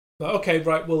money. Like, okay,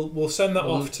 right. We'll send that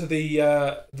off to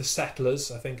the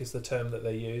settlers. I think is the term that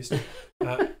they used,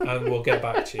 and we'll get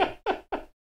back to you.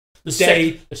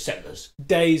 The settlers.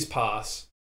 Days pass.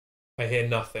 I hear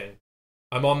nothing.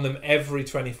 I'm on them every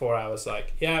 24 hours.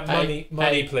 Like, yeah,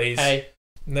 money, please. Hey.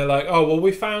 And they're like, oh well,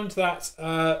 we found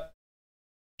that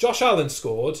Josh Allen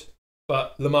scored,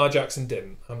 but Lamar Jackson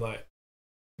didn't. I'm like,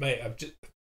 mate, I've just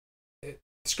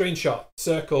screenshot,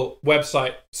 circle,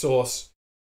 website, source.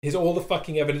 Here's all the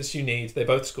fucking evidence you need. They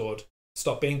both scored.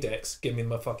 Stop being dicks. Give me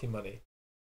my fucking money.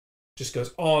 Just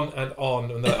goes on and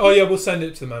on. And they're like, oh yeah, we'll send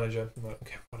it to the manager. I'm like,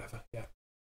 okay, whatever. Yeah.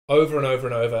 Over and over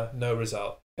and over. No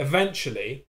result.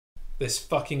 Eventually, this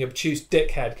fucking obtuse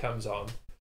dickhead comes on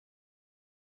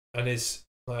and is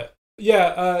like,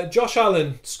 yeah, Josh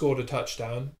Allen scored a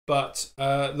touchdown, but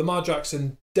Lamar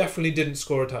Jackson definitely didn't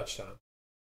score a touchdown.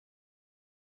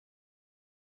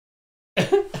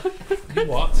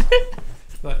 What?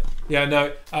 Like, yeah,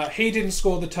 no, he didn't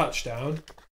score the touchdown.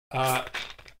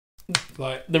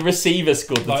 Like the receiver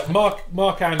scored. Like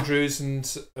Mark Andrews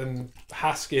and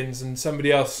Haskins and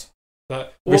somebody else.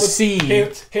 Like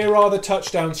received. Here are the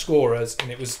touchdown scorers,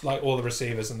 and it was like all the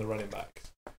receivers and the running back.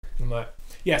 I'm like,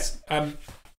 yes.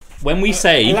 When we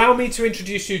say, allow me to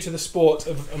introduce you to the sport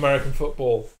of American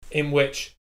football, in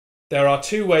which there are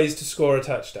 2 ways to score a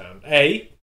touchdown.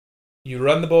 A, you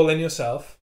run the ball in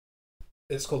yourself.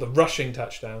 It's called a rushing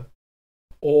touchdown.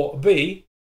 Or B,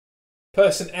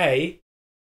 person A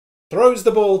throws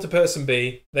the ball to person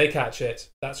B, they catch it.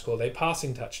 That's called a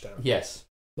passing touchdown. Yes.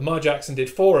 Lamar Jackson did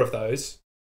 4 of those.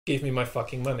 Give me my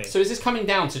fucking money. So is this coming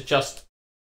down to just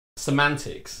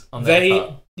semantics on their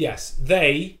part? Yes,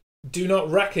 they do not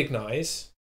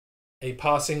recognise a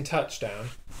passing touchdown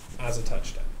as a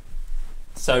touchdown.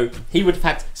 So he would have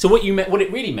had. So what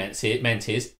it really meant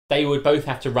is they would both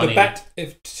have to run the bet.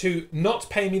 If to not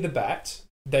pay me the bet,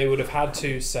 they would have had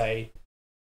to say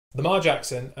Lamar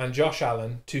Jackson and Josh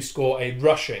Allen to score a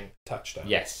rushing touchdown.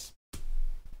 Yes.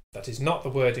 That is not the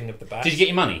wording of the bet. Did you get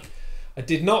your money? I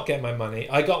did not get my money.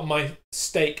 I got my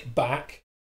stake back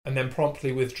and then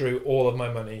promptly withdrew all of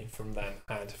my money from them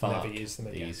and never used them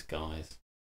again. These guys.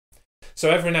 So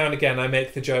every now and again I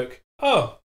make the joke,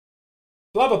 oh,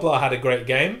 blah blah blah had a great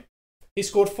game. He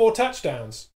scored 4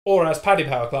 touchdowns. Or as Paddy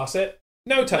Power class it,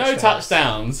 no touchdowns. No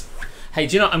touchdowns. Hey,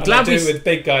 do you know, I'm and glad I do it with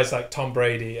big guys like Tom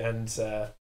Brady and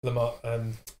Lamar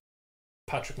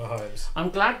Patrick Mahomes. I'm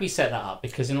glad we set that up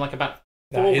because in like about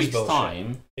That 4 is weeks' bullshit.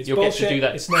 time, It's you'll bullshit. get to do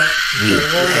that. It's not. You'll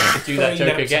get to do that joke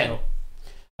naps again.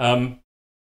 now.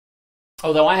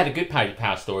 Although I had a good Paddy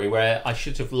Power story where I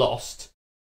should have lost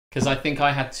because I think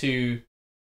I had to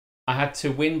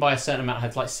win by a certain amount. I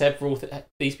had like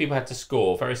these people had to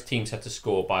score. Various teams had to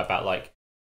score by about like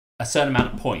a certain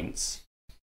amount of points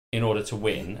in order to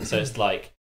win. And so it's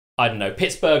like, I don't know,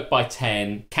 Pittsburgh by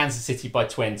 10, Kansas City by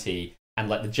 20, and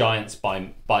like the Giants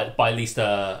by at least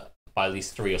by at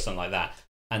least 3 or something like that.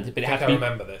 But it had to I be,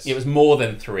 remember this. It was more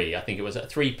than 3. I think it was at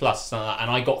 3 plus, something like that,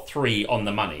 and I got 3 on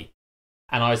the money.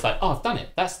 And I was like, oh, I've done it.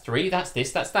 That's 3, that's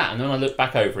this, that's that. And then when I looked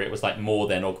back over it, it was like more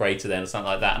than or greater than or something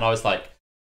like that. And I was like,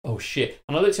 oh, shit.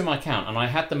 And I looked at my account, and I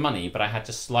had the money, but I had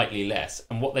just slightly less.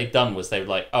 And what they'd done was they were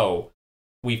like, oh,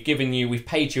 we've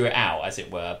paid you it out, as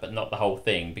it were, but not the whole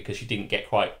thing because you didn't get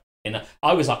quite enough.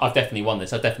 I was like, I've definitely won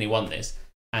this.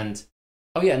 And,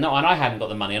 oh, yeah, no, and I hadn't got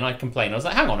the money, and I complained. I was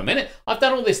like, hang on a minute. I've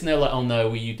done all this. And they're like, oh, no,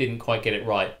 well, you didn't quite get it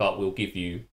right, but we'll give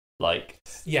you, like...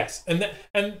 Yes, and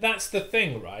that's the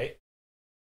thing, right?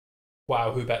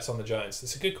 Wow, who bets on the Giants?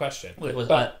 It's a good question. Well, it was,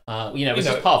 it was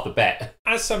just part of the bet.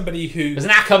 As somebody who... It was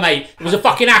an acca, mate. It was a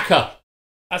fucking acca.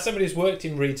 As somebody who's worked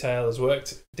in retail, has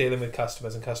worked dealing with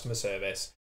customers and customer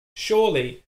service,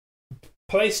 surely,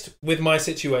 placed with my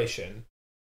situation,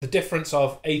 the difference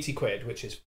of 80 quid, which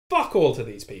is fuck all to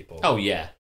these people. Oh, yeah.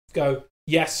 Go,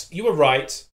 yes, you were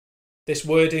right. This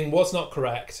wording was not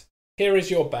correct. Here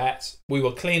is your bet. We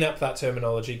will clean up that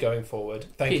terminology going forward.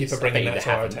 Thank you for bringing that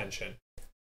to our attention.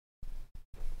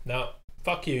 No,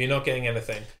 fuck you. You're not getting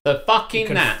anything. The fucking you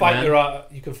can nat, fight man.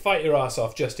 You can fight your ass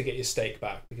off just to get your steak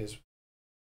back because...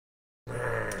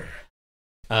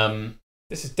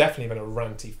 This has definitely been a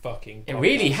ranty fucking podcast. It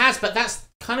really has, but that's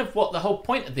kind of what the whole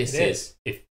point of this is.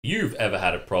 If you've ever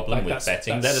had a problem with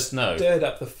betting, let us know. Stirred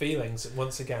up the feelings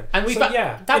once again. And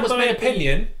that in was my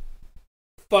opinion,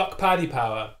 fuck Paddy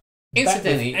Power.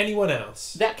 Incidentally, anyone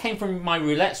else? That came from my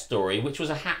roulette story, which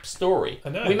was a Hap story. I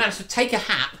know. We managed to take a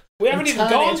Hap. We haven't even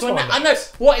gone into a nap. I know.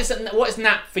 What is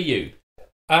nap for you?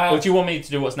 Or do you want me to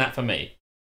do what's nap for me?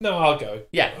 No, I'll go.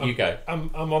 Yeah, you go.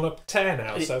 I'm on a tear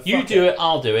now, so you do it,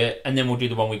 I'll do it, and then we'll do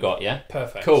the one we got, yeah?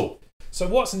 Perfect. Cool. So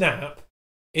what's nap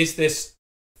is this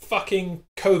fucking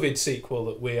COVID sequel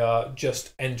that we are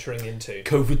just entering into.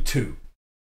 COVID 2.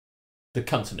 The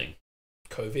cunting.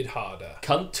 COVID harder.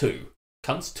 Cunt 2.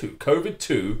 Cunts 2. COVID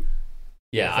 2.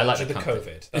 Yeah, I like the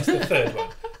COVID. That's the third one.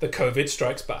 The COVID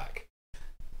strikes back.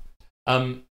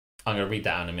 I'm going to read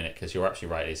that out in a minute because you're actually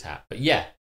right, it is Hap. But yeah,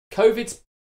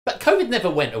 But COVID never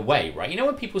went away, right? You know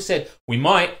when people said, we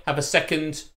might have a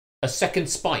second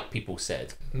spike, people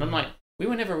said. And I'm like, we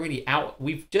were never really out.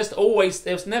 We've just always,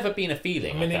 there's never been a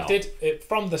feeling. I mean,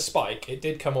 from the spike, it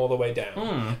did come all the way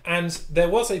down. And there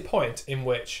was a point in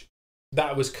which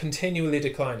that was continually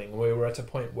declining. We were at a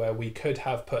point where we could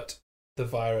have put the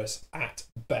virus at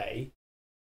bay.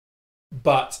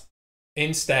 But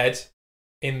instead,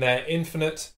 in their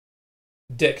infinite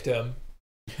dictum,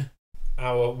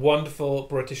 our wonderful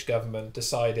British government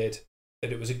decided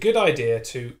that it was a good idea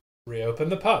to reopen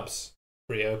the pubs,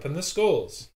 reopen the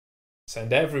schools,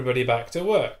 send everybody back to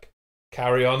work,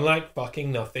 carry on like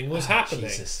fucking nothing was happening.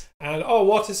 Jesus. And oh,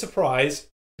 what a surprise,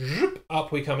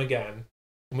 up we come again.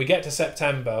 And we get to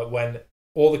September when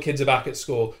all the kids are back at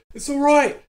school. It's all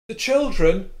right. The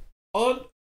children aren't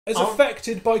as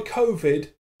affected by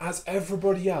COVID as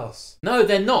everybody else. No,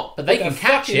 they're not, but they can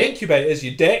catch it. Incubators,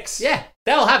 you dicks. Yeah,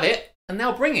 they'll have it. And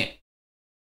they'll bring it.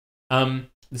 The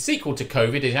sequel to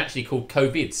COVID is actually called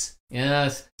COVIDs.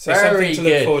 Yes, so very to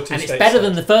look good. forward to and it's better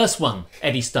than the first one,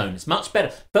 Eddie Stone. It's much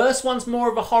better. First one's more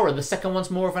of a horror. The second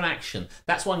one's more of an action.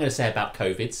 That's what I'm going to say about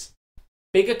COVIDs.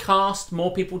 Bigger cast,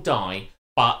 more people die,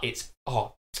 but it's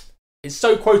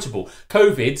so quotable.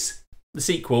 COVIDs, the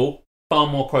sequel, far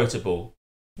more quotable.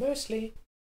 Mostly.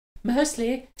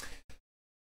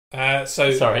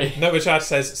 Sorry. Nova Chad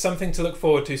says something to look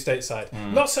forward to stateside.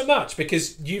 Not so much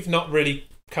because you've not really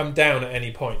come down at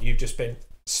any point. You've just been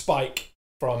spike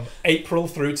from April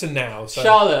through to now. So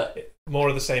Charlotte, more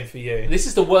of the same for you. this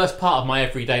is the worst part of my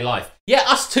everyday life. Yeah,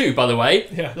 us too, by the way.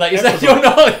 Yeah, like, is that you're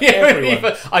not here?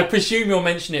 Everyone. I presume you'll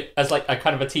mention it as like a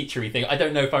kind of a teachery thing. I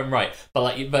don't know if I'm right,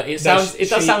 but it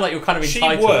does sound like you're kind of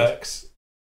entitled. She works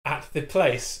at the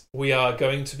place we are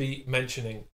going to be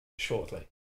mentioning shortly.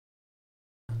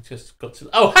 Just got to.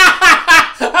 Oh,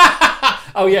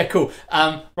 oh yeah, cool.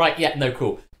 Right, yeah, no,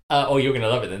 cool. Oh, you're gonna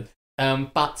love it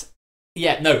then. But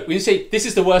yeah, no. When you say this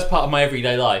is the worst part of my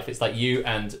everyday life, it's like you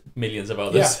and millions of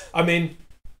others. Yeah, I mean,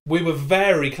 we were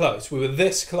very close. We were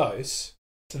this close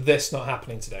to this not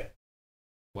happening today.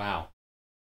 Wow.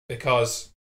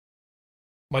 Because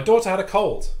my daughter had a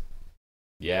cold.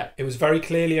 Yeah. It was very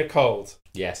clearly a cold.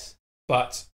 Yes.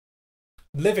 But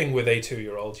living with a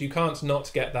 2-year-old, you can't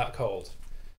not get that cold.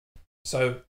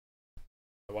 So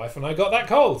my wife and I got that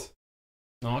cold.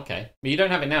 Oh, okay. But you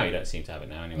don't have it now. You don't seem to have it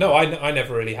now anyway. No, I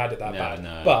never really had it that bad.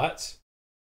 No. But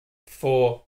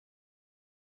for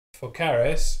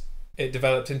Karis, it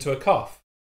developed into a cough.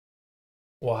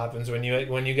 What happens when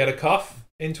you get a cough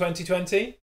in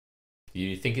 2020?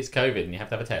 You think it's COVID and you have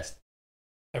to have a test.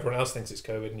 Everyone else thinks it's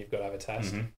COVID and you've got to have a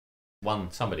test. Mm-hmm.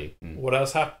 somebody. What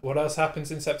else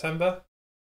happens in September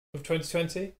of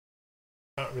 2020?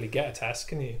 Can't really get a test,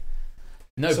 can you?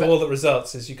 No, so but all that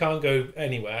results is you can't go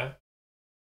anywhere.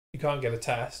 You can't get a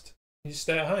test. You just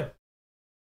stay at home.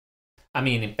 I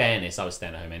mean, in fairness, I was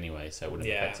staying at home anyway, so it wouldn't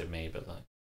have Yeah. affected me. But like,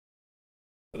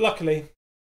 But luckily,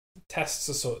 tests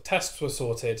were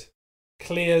sorted.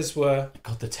 Clears were.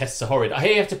 God, the tests are horrid. I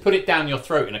hear you have to put it down your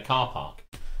throat in a car park.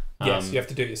 Yes, you have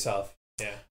to do it yourself.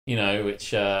 Yeah. You know, which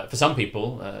for some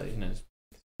people, you know, it's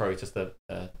probably just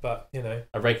But you know,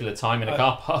 a regular time in a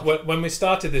car park. When we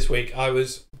started this week, I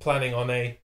was planning on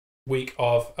a week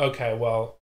of okay,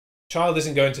 well, child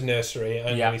isn't going to nursery,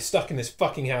 and Yeah. we're stuck in this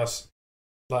fucking house,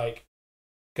 like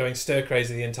going stir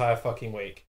crazy the entire fucking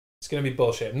week. It's going to be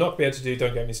bullshit. I'm not going to be able to do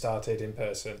Don't Get Me Started in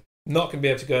person. I'm not going to be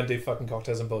able to go and do fucking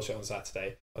cocktails and bullshit on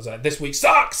Saturday. I was like, this week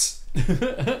sucks!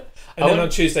 And then on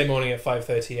Tuesday morning at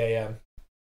 5:30 a.m,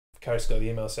 Karis got the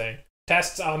email saying,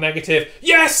 tests are negative.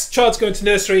 Yes! Child's going to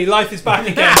nursery. Life is back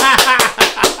again.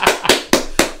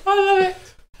 I love it.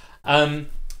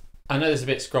 I know there's a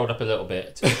bit scrolled up a little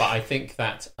bit, but I think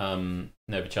that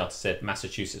Nova Charter said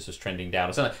Massachusetts was trending down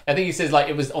or something. I think he says like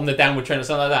it was on the downward trend or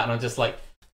something like that, and I'm just like,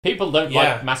 people don't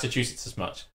like Massachusetts as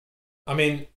much. I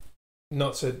mean,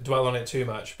 not to dwell on it too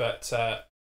much, but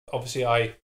obviously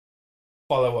I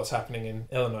follow what's happening in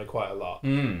Illinois quite a lot.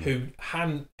 Who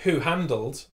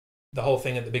handled the whole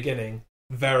thing at the beginning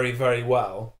very, very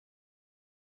well,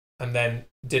 and then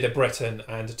did a Britain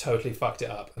and totally fucked it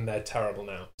up, and they're terrible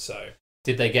now. So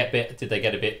did they get a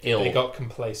bit ill? They got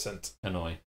complacent.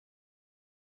 Annoying.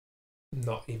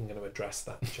 Not even going to address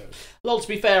that joke. Lol, to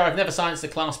be fair, I've never silenced the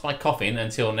class by coughing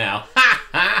until now.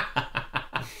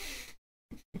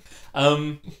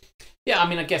 Yeah, I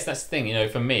mean, I guess that's the thing. You know,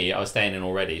 for me, I was staying in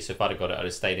already, so if I'd have got it, I'd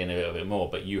have stayed in a little bit more.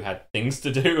 But you had things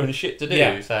to do and shit to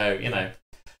do, so you know.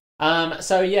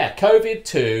 So yeah, COVID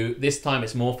 2. This time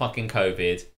it's more fucking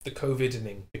COVID. The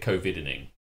COVID-ing. The COVID-ing.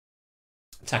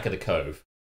 Attack of the Cove.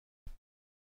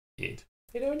 It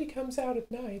only comes out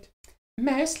at night.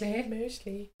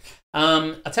 Mostly.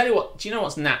 I tell you what. Do you know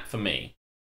what's nap for me?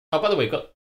 Oh, by the way,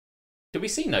 did we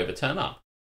see Nova turn up?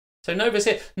 So Nova's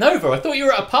here. Nova, I thought you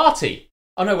were at a party.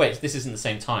 Oh no, wait. This isn't the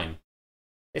same time.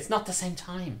 It's not the same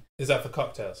time. Is that for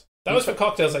cocktails? That was for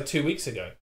cocktails like 2 weeks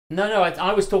ago. No.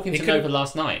 I was talking to Nova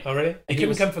last night. Oh really? He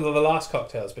couldn't come for the last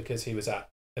cocktails because he was at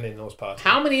an in-laws party.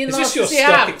 How many in-laws Is this your does he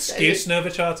stock have? excuse, Nova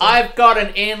Charter? I've got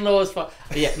an in-laws party.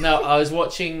 Yeah, no, I was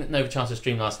watching Nova Charter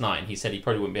stream last night, and he said he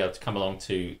probably wouldn't be able to come along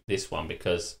to this one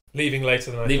because leaving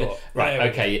later than I thought. Right,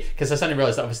 okay. Because I suddenly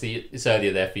realised that obviously it's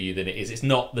earlier there for you than it is. It's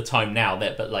not the time now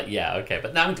there, but like, yeah, okay.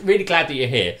 But now I'm really glad that you're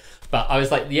here. But I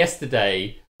was like,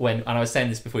 yesterday and I was saying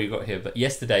this before you got here, but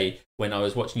yesterday when I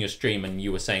was watching your stream and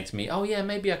you were saying to me, oh yeah,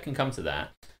 maybe I can come to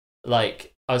that.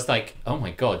 Like, I was like, oh my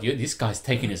god, this guy's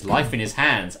taking his life in his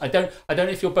hands. I don't know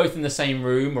if you're both in the same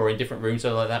room or in different rooms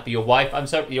or like that, but your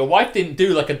wife didn't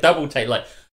do like a double take, like,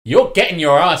 you're getting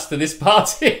your ass to this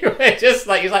party. Just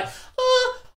like, he's like,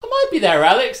 oh, I might be there,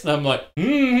 Alex. And I'm like,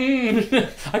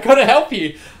 I gotta help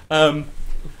you.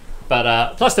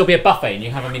 But plus there'll be a buffet and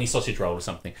you have a mini sausage roll or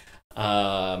something.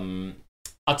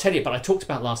 I'll tell you, but I talked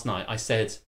about last night. I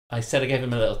said I gave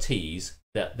him a little tease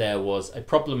that there was a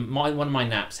problem. One of my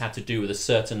naps had to do with a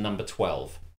certain number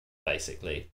 12,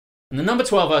 basically. And the number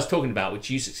 12 I was talking about, which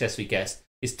you successfully guessed,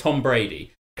 is Tom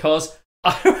Brady. Because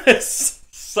I was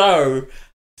so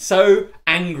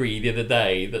angry the other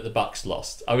day that the Bucks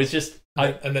lost. I was just...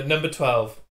 And that number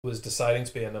 12 was deciding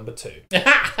to be a number 2.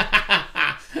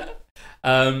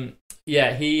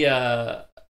 Yeah, he... I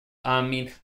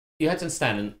mean, you had to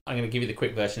understand, and I'm going to give you the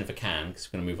quick version if I can, because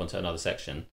we're going to move on to another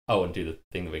section. Oh, and do the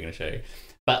thing that we're going to show you.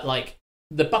 But, like,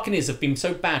 the Buccaneers have been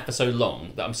so bad for so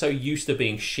long that I'm so used to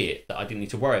being shit that I didn't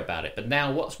need to worry about it. But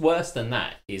now what's worse than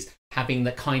that is having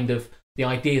the kind of... the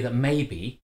idea that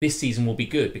maybe this season will be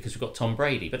good because we've got Tom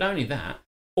Brady. But not only that,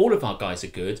 all of our guys are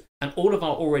good, and all of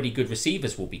our already good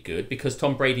receivers will be good because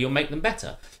Tom Brady will make them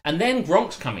better. And then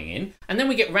Gronk's coming in, and then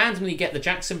we randomly get the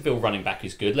Jacksonville running back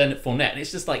who's good, Leonard Fournette, and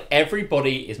it's just like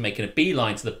everybody is making a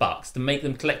beeline to the Bucks to make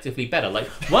them collectively better. Like,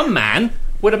 one man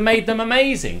would have made them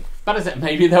amazing. But is it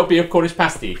maybe there'll be a Cornish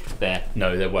pasty there?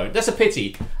 No, there won't. That's a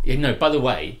pity. You know, by the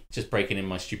way, just breaking in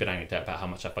my stupid anecdote about how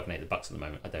much I fucking hate the Bucks at the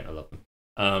moment. I love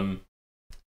them.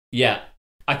 Yeah,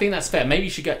 I think that's fair. Maybe you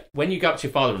should get, when you go up to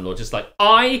your father-in-law, just like,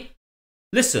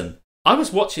 listen, I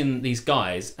was watching these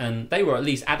guys and they were at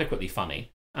least adequately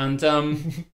funny. And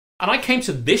and I came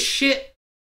to this shit?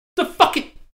 What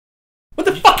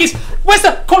the fuck is, where's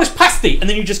the Cornish pasty? And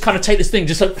then you just kind of take this thing,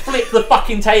 just like flip the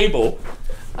fucking table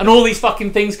and all these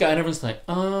fucking things go and everyone's like,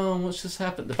 oh, what's just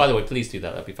happened? By the way, please do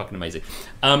that. That'd be fucking amazing.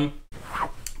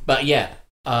 But yeah,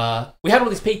 we had all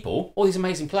these people, all these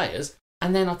amazing players,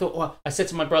 and then I thought, well, I said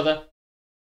to my brother,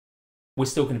 we're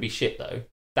still going to be shit though.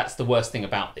 That's the worst thing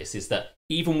about this, is that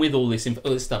even with all this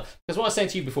stuff, because what I was saying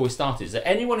to you before we started is that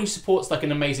anyone who supports like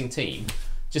an amazing team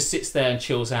just sits there and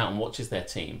chills out and watches their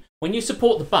team. When you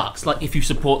support the Bucks, like if you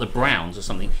support the Browns or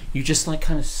something, you just like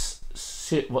kind of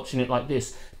sit watching it like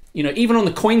this. You know, even on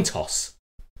the coin toss,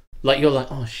 like you're like,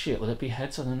 oh shit, will it be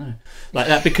heads? I don't know, like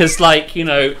that, because like, you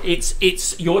know,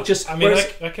 it's you're just. I mean,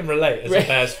 I can relate as a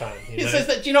Bears fan. You know?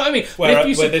 Do you know what I mean? Where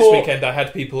this weekend I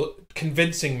had people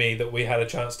convincing me that we had a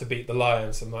chance to beat the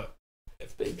Lions. I'm like,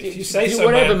 if you say so,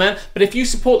 whatever, man. But if you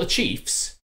support the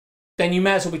Chiefs, then you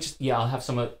may as well be just, I'll have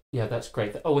some. Yeah, that's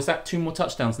great. Oh, was that 2 more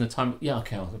touchdowns in the time? Yeah,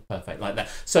 okay, perfect, like that.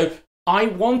 So I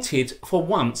wanted for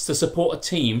once to support a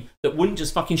team that wouldn't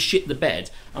just fucking shit the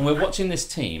bed. And we're watching this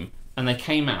team, and they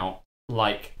came out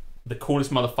like the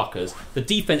coolest motherfuckers. The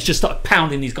defense just started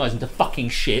pounding these guys into fucking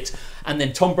shit. And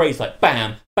then Tom Brady's like,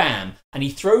 bam, bam. And he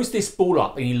throws this ball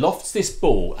up and he lofts this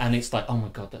ball. And it's like, oh my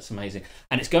God, that's amazing.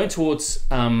 And it's going towards,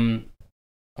 Godwin.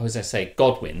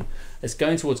 It's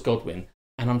going towards Godwin.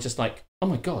 And I'm just like, oh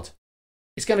my God,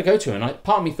 it's going to go to him. And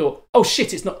part of me thought, oh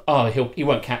shit, it's not, he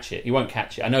won't catch it. He won't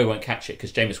catch it. I know he won't catch it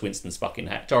because Jameis Winston's fucking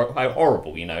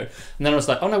horrible, you know. And then I was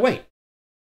like, oh no, wait.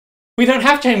 We don't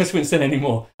have Jameis Winston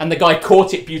anymore. And the guy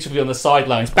caught it beautifully on the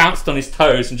sidelines, bounced on his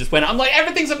toes, and just went, I'm like,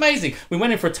 everything's amazing. We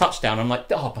went in for a touchdown. I'm like,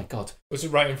 oh my God. Was it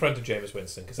right in front of Jameis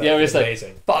Winston? Because that was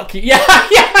amazing. Like, fuck you. Yeah.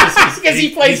 Because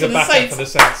he plays for the Saints. For the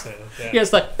Saints now. Yeah,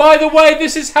 it's like, by the way,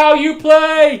 this is how you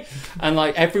play. And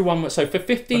like everyone was, so for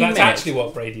 15 minutes. That's actually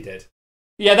what Brady did.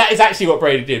 Yeah, that is actually what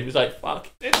Brady did. It was like, fuck.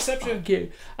 Interception. Fuck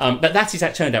you. But that's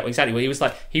turned out exactly what he was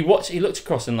like. He looked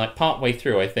across and like part way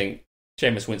through, I think,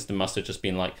 Jameis Winston must have just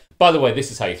been like, by the way, this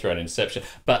is how you throw an interception.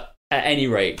 But at any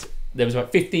rate, there was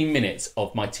about 15 minutes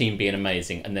of my team being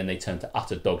amazing, and then they turned to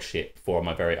utter dog shit before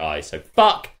my very eyes. So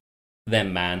fuck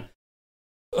them, man.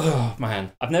 Oh,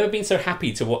 man. I've never been so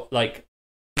happy to what, like,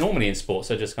 normally in sports,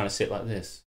 I just kind of sit like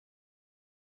this.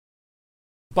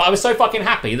 But I was so fucking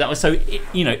happy that I was so,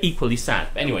 you know, equally sad.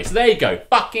 But anyway, so there you go.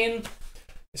 Fucking...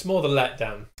 It's more the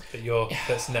letdown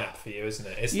that's nap for you, isn't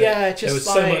it? There was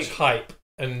so much hype.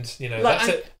 And, you know,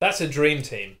 that's a dream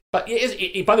team. But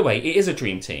by the way, it is a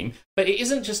dream team. But it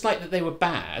isn't just like that they were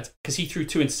bad, because he threw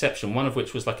 2 interceptions, one of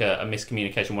which was like a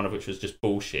miscommunication, one of which was just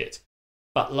bullshit.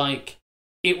 But, like,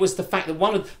 it was the fact that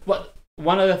one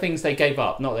of the things they gave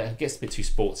up, not that it gets a bit too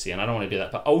sportsy, and I don't want to do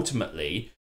that, but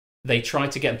ultimately, they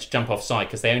tried to get them to jump offside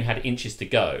because they only had inches to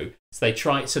go. So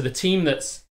the team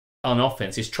that's on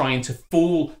offense is trying to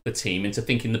fool the team into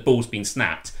thinking the ball's been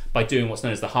snapped by doing what's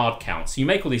known as the hard count. So you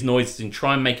make all these noises and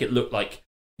try and make it look like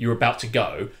you're about to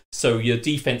go. So your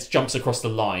defense jumps across the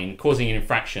line, causing an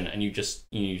infraction, and you just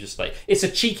like, it's a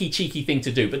cheeky thing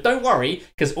to do. But don't worry,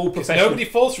 because all professional, nobody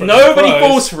falls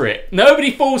for it. Nobody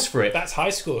falls for it. That's high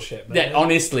school shit, man. Yeah,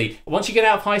 honestly, once you get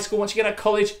out of high school, once you get out of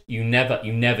college, you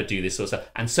never do this sort of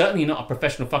stuff, and certainly not a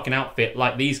professional fucking outfit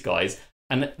like these guys.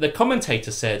 And the commentator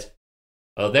said,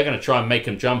 oh, they're going to try and make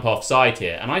him jump offside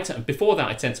here. And before that,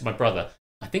 I turned to my brother,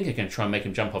 I think they're going to try and make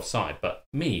him jump offside. But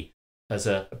me, as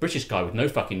a British guy with no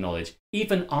fucking knowledge,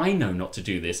 even I know not to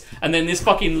do this. And then this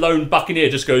fucking lone buccaneer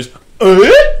just goes,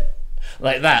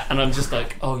 like that. And I'm just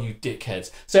like, oh, you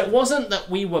dickheads. So it wasn't that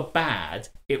we were bad.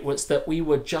 It was that we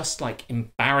were just like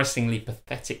embarrassingly,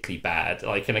 pathetically bad.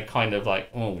 Like in a kind of like,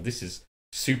 oh, this is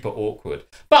super awkward.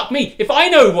 But me, if I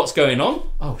know what's going on,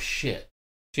 oh shit.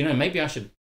 Do you know, maybe I should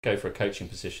go for a coaching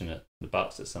position at the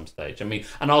Bucks at some stage. I mean,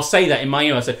 and I'll say that in my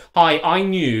email. I say, hi, I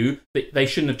knew that they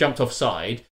shouldn't have jumped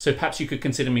offside, so perhaps you could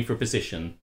consider me for a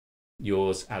position.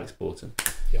 Yours, Alex Borton.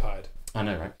 You're hired. I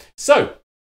know, right? So,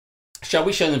 shall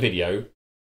we show the video?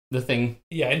 The thing?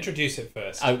 Yeah, introduce it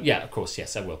first. Oh, yeah, of course,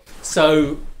 yes, I will.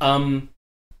 So, we're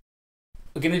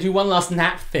going to do one last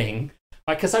nap thing,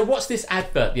 right? Because I watched this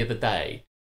advert the other day,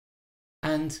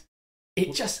 and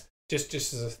it just... Just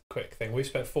as a quick thing, we've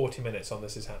spent 40 minutes on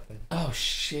This Is Happening. Oh,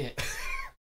 shit.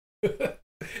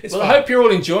 Well, I hope you're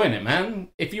all enjoying it, man.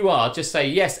 If you are, just say,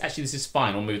 yes, actually, this is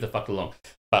fine. We'll move the fuck along.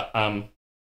 But, I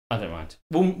don't mind.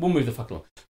 We'll move the fuck along.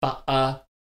 But,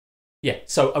 yeah.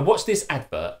 So I watched this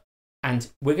advert, and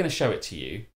we're going to show it to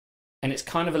you. And it's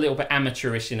kind of a little bit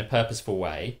amateurish in a purposeful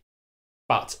way.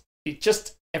 But it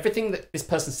just, everything that this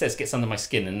person says gets under my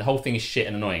skin, and the whole thing is shit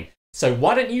and annoying. So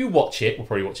why don't you watch it? We'll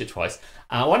probably watch it twice.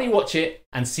 Why don't you watch it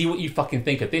and see what you fucking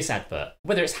think of this advert?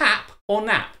 Whether it's hap or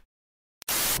nap.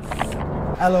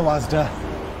 Hello, Asda.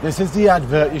 This is the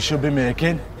advert you should be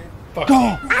making.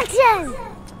 Go! Action!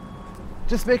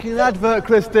 Just making an advert,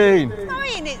 Christine. Sorry,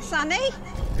 ain't it, Sonny?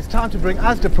 It's time to bring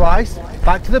Asda Price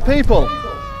back to the people.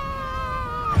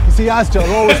 You see, Asda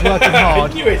are always working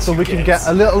hard knew it, so you we can kids. get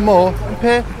a little more and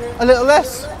pay a little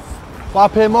less. Why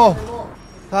pay more?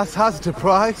 That's Asda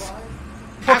price.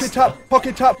 Pocket tap,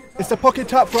 pocket tap. It's the pocket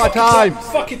tap for our time.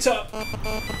 Fuck it up.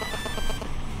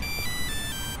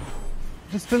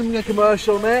 Just filming a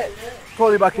commercial, mate.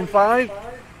 Call you back in 5.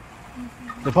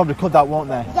 They'll probably cut that, won't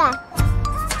they? Yeah.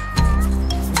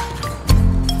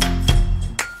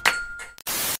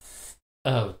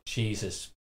 Oh,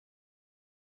 Jesus.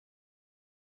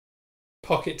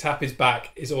 Pocket tap is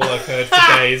back is all I've heard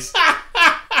for days.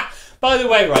 By the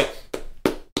way, right,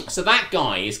 so that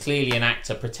guy is clearly an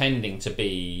actor pretending to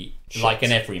be like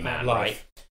an everyman, Life. right?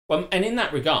 Well, and in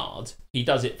that regard, he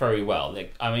does it very well.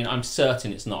 Like, I mean, I'm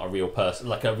certain it's not a real person,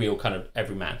 like a real kind of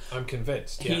everyman. I'm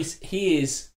convinced. Yeah. He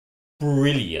is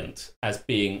brilliant as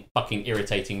being fucking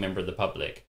irritating member of the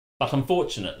public. But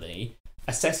unfortunately,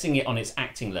 assessing it on its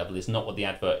acting level is not what the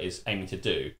advert is aiming to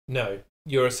do. No,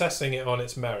 you're assessing it on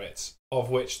its merits, of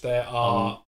which there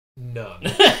are none.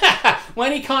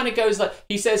 When he kind of goes like,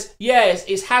 he says, yeah,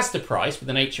 it's Hasda price with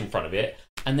an H in front of it,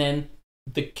 and then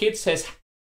the kid says,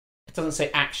 it doesn't say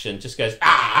action, just goes,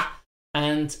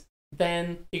 and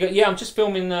then you go, yeah, I'm just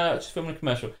filming a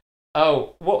commercial.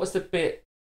 Oh, what was the bit?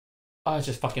 I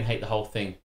just fucking hate the whole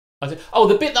thing. The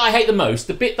bit that I hate the most,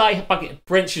 the bit that I fucking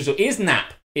Brent Shizzle is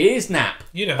nap.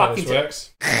 You know how this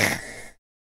works.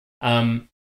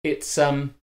 It's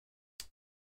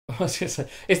what was I gonna say?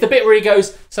 It's the bit where he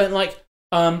goes something like,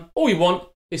 all you want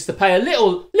is to pay a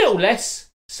little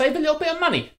less, save a little bit of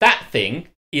money. That thing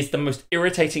is the most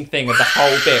irritating thing of the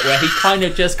whole bit, where he kind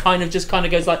of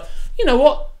goes like, you know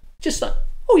what? Just like,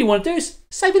 all you want to do is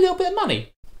save a little bit of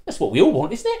money. That's what we all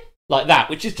want, isn't it? Like that,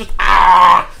 which is just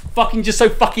fucking just so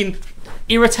fucking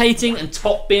irritating and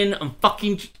top bin and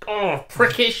fucking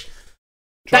prickish.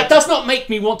 That does not make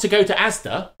me want to go to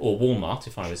Asda or Walmart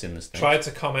if I was in the States. Tried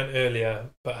to comment earlier,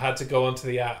 but had to go onto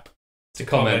the app to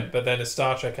comment. But then a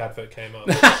Star Trek advert came up.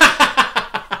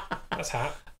 That's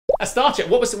hap. A Star Trek?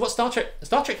 What Star Trek? A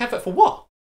Star Trek advert for what?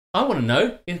 I want to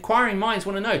know. Inquiring minds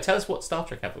want to know. Tell us what Star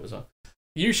Trek advert was on.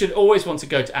 You should always want to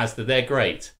go to Asda. They're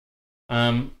great.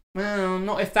 Well,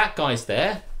 not if that guy's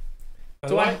there. I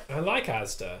like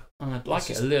Asda. I'd like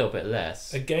it a little bit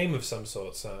less. A game of some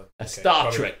sort, so A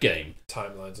Star Trek game.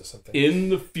 Timelines or something. In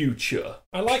the future.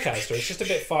 I like Asda. It's just a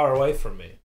bit far away from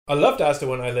me. I loved Asda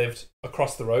when I lived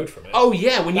across the road from it. Oh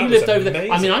yeah, when That you was lived over there.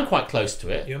 amazing. I mean, I'm quite close to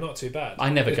it. You're not too bad. I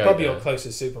never it's go probably there. your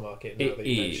closest supermarket. Now It that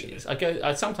you mention is. it.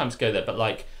 I sometimes go there, but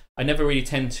like I never really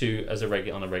tend to as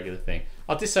on a regular thing.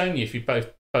 I'll disown you if you both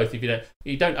if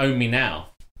you don't own me now.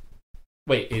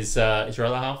 Wait, is your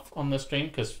other half on the stream?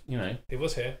 Because It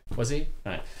was here. was he?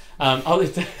 Right.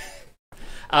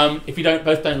 If you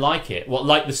don't like it,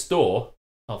 like the store,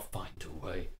 I'll find a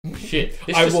way. Shit.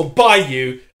 I will buy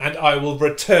you and I will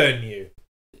return you.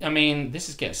 I mean, this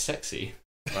is getting sexy,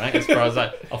 right? As far as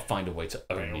I'll find a way to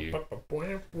own you.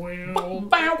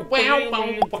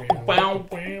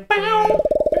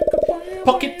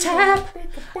 Pocket tap.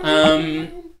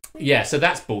 Yeah, so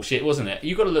that's bullshit, wasn't it?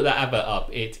 You got to look that advert up.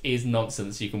 It is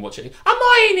nonsense. You can watch it. Am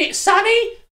I in it,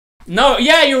 Sonny? No,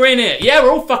 yeah, you're in it. Yeah,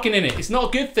 we're all fucking in it. It's not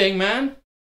a good thing, man.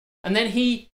 And then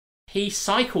he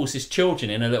cycles his children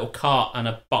in a little cart and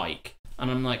a bike. And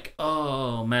I'm like,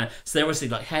 oh, man. So they're obviously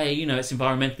like, hey, it's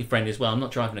environmentally friendly as well. I'm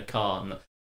not driving a car.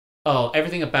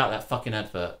 Everything about that fucking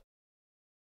advert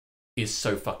is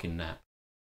so fucking nap.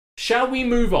 Shall we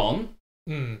move on?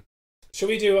 Shall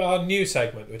we do our new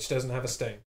segment, which doesn't have a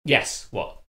sting? Yes.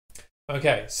 What?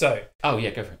 Okay, so... Oh,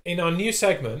 yeah, go for it. In our new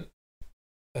segment,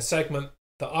 a segment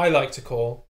that I like to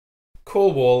call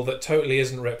Cool Wall that totally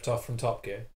isn't ripped off from Top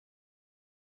Gear,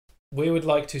 we would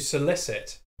like to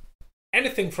solicit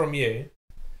anything from you,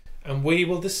 and we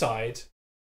will decide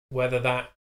whether that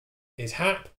is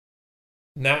hap,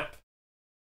 nap,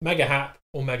 mega hap,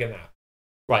 or mega nap.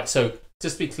 Right, so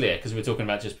just to be clear, because we were talking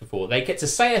about just before, they get to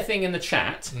say a thing in the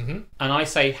chat, and I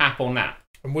say hap or nap.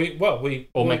 And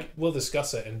we'll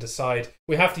discuss it and decide.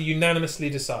 We have to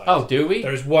unanimously decide. Oh, do we?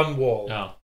 There is one wall.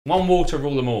 Oh. One wall to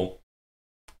rule them all.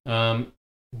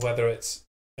 Whether it's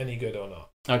any good or not.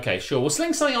 Okay, sure. We'll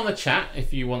sling something on the chat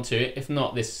if you want to. If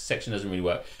not, this section doesn't really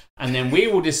work. And then we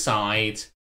will decide,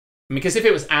 because if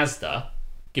it was Asda,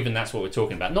 given that's what we're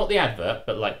talking about, not the advert,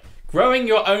 but like growing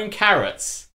your own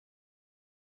carrots.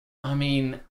 I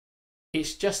mean,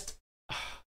 it's just...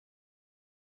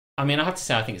 I mean, I have to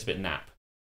say, I think it's a bit nap.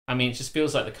 I mean, it just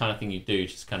feels like the kind of thing you do,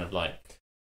 just kind of like...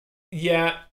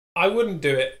 Yeah, I wouldn't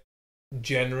do it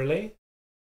generally.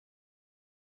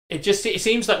 it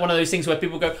seems like one of those things where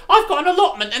people go, I've got an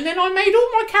allotment, and then I made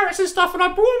all my carrots and stuff, and I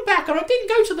brought them back, and I didn't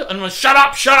go to them. And I'm like, shut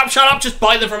up, just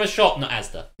buy them from a shop, not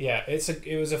Asda. Yeah,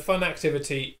 it was a fun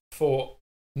activity for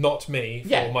not me,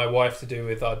 for my wife to do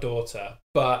with our daughter,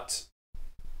 but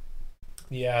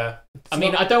yeah. I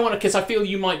mean, I don't want to, because I feel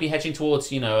you might be hedging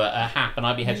towards, a hap, and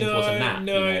I'd be hedging towards a nap.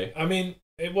 No, I mean,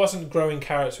 it wasn't growing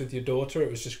carrots with your daughter, it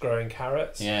was just growing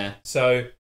carrots. Yeah. So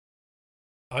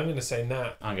I'm going to say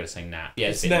nap. I'm going to say nap. Yeah,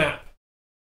 it's nap.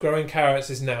 Growing carrots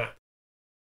is nap.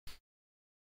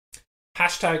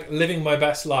 Hashtag living my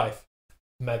best life.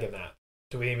 Mega nap.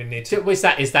 Do we even need to? Is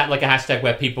that like a hashtag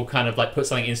where people kind of like put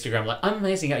something on Instagram like, I'm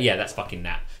amazing? Yeah, that's fucking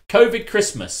nap. COVID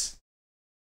Christmas.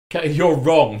 You're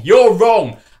wrong.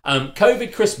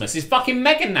 COVID Christmas is fucking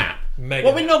mega nap.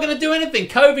 We're not going to do anything.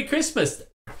 COVID Christmas.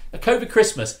 A COVID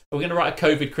Christmas. We're going to write a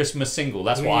COVID Christmas single.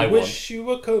 That's what I want. Wish you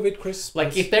were COVID Christmas.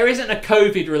 Like, if there isn't a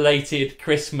COVID-related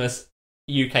Christmas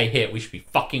UK hit, we should be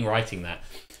fucking writing that.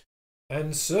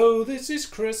 And so this is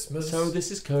Christmas. So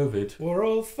this is COVID. We're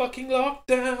all fucking locked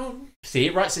down. See,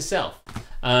 it writes itself.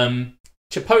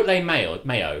 Chipotle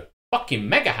mayo. Fucking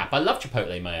mega hap. I love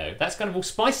Chipotle mayo. That's kind of all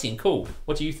spicy and cool.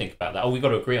 What do you think about that? Oh, we got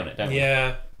to agree on it, don't we?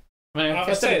 Yeah.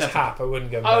 I'd say it's hap. I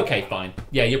wouldn't go. Okay, fine.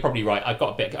 Yeah, you're probably right. I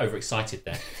got a bit overexcited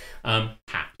there.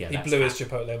 Hap. Yeah, he blew his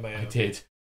Chipotle mayo. I did.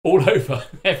 All over,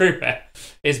 everywhere.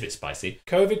 It's a bit spicy.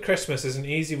 COVID Christmas is an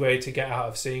easy way to get out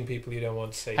of seeing people you don't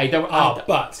want to see. Hey,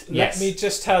 but let me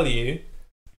just tell you,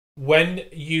 when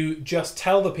you just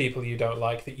tell the people you don't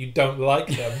like that you don't like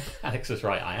them, Alex was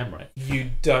right. I am right.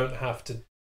 You don't have to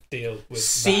deal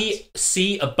with that.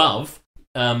 See above.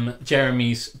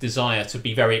 Jeremy's desire to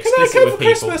be very explicit with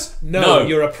people. Christmas? No,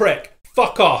 you're a prick.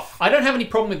 Fuck off. I don't have any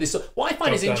problem with this. What I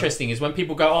find is interesting is when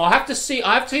people go, I have to see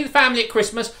the family at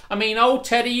Christmas. I mean, old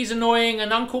Teddy's annoying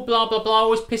and Uncle blah blah blah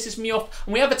always pisses me off,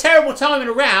 and we have a terrible time in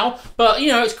a row. But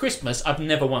it's Christmas. I've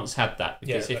never once had that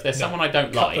because if there's someone I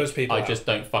don't like, I just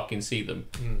don't fucking see them.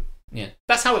 Yeah,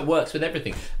 that's how it works with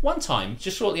everything. One time,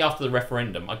 just shortly after the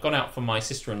referendum, I'd gone out for my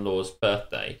sister-in-law's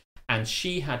birthday, and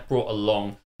she had brought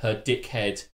along her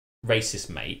dickhead racist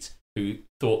mate who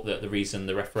thought that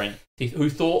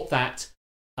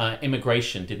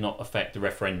immigration did not affect the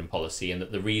referendum policy, and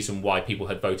that the reason why people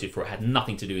had voted for it had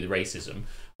nothing to do with racism,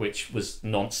 which was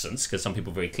nonsense because some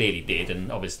people very clearly did,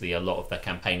 and obviously a lot of their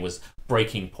campaign was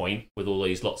breaking point with all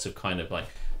these lots of kind of like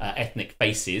ethnic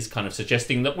faces kind of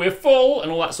suggesting that we're full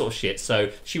and all that sort of shit.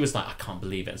 So she was like, I can't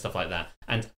believe it and stuff like that.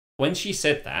 And when she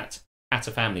said that at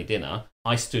a family dinner,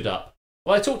 I stood up.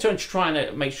 Well, I talked to her and trying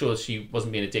to make sure she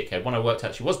wasn't being a dickhead. When I worked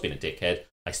out she was being a dickhead,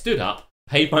 I stood up,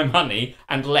 paid my money,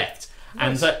 and left.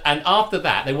 Nice. And after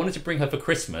that, they wanted to bring her for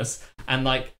Christmas, and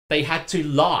like they had to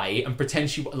lie and pretend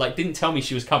she didn't tell me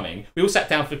she was coming. We all sat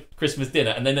down for Christmas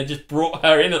dinner, and then they just brought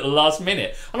her in at the last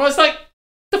minute. And I was like,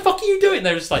 "The fuck are you doing?"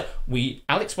 They were just like,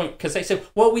 Alex won't," because they said,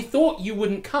 "Well, we thought you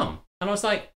wouldn't come," and I was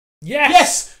like,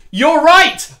 "Yes, you're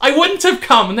right. I wouldn't have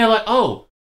come." And they're like, "Oh.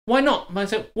 Why not?" And I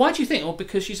said, "Why do you think?" "Oh,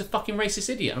 because she's a fucking racist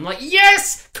idiot." I'm like,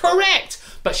 yes, correct.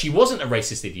 But she wasn't a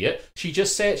racist idiot. She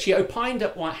just said, she opined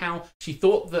at how she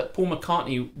thought that Paul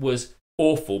McCartney was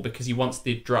awful because he once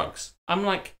did drugs. I'm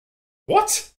like,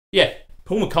 what? Yeah,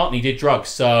 Paul McCartney did drugs,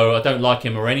 so I don't like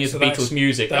him or any of the Beatles'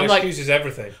 music. That excuses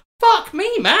everything. Fuck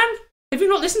me, man. Have you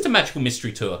not listened to Magical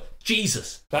Mystery Tour?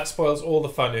 Jesus. That spoils all the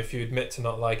fun if you admit to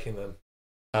not liking them.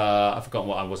 I've forgotten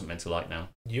what I wasn't meant to like now.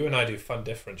 You and I do fun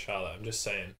different, Charlotte. I'm just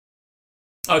saying.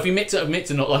 Oh, if you admit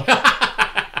to not like...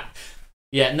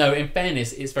 Yeah, no, in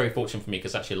fairness, it's very fortunate for me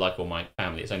because actually I like all my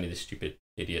family. It's only this stupid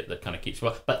idiot that kind of keeps...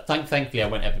 But thankfully, I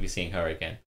won't ever be seeing her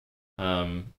again.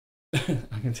 I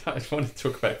just wanted to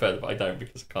talk about it further, but I don't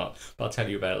because I can't. But I'll tell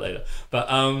you about it later.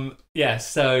 But, yeah,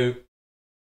 so...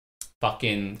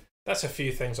 Fucking... That's a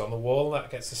few things on the wall. That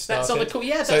gets us started. That's on the cool.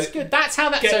 Yeah, that's good. That's how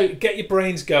that... Get your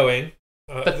brains going.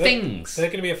 Things. There's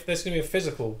going to be a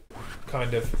physical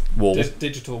kind of wall.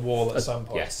 Digital wall at some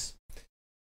point. Yes.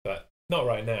 But not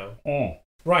right now. Oh.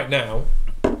 Right now,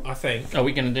 I think... Are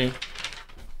we going to do... Do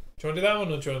you want to do that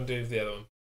one or do you want to do the other one?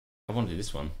 I want to do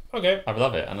this one. Okay. I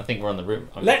love it, and I think we're on the route.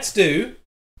 Let's do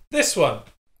this one.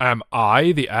 Am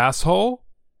I the asshole?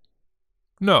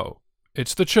 No,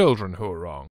 it's the children who are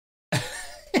wrong.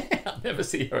 I'll never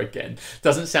see her again.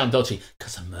 Doesn't sound dodgy,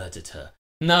 because I murdered her.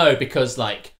 No, because,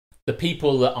 like, the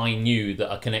people that I knew that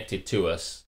are connected to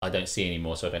us, I don't see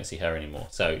anymore, so I don't see her anymore.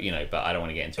 So, but I don't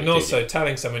want to get into it. And also,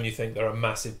 telling someone you think they're a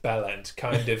massive bellend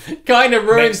kind of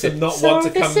ruins makes them not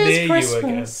want to come near you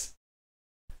again.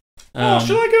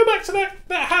 Should I go back to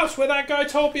that house where that guy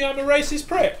told me I'm a racist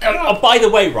prick? By the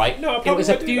way, right? No, it was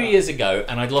a few years ago,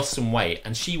 and I'd lost some weight,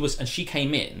 and she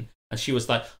came in, and she was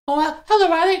like, "Oh,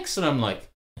 hello, Alex," and I'm like,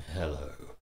 "Hello."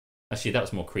 Actually, that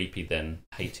was more creepy than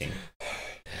hating.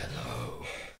 Hello.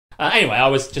 Anyway, I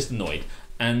was just annoyed.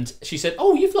 And she said,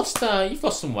 "Oh, you've lost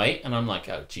some weight." And I'm like,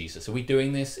 "Oh, Jesus, are we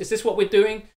doing this? Is this what we're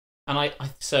doing?" And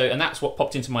and that's what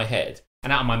popped into my head.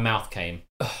 And out of my mouth came,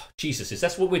 "Oh, Jesus, is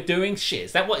that what we're doing? Shit,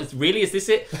 is that what is really? Is this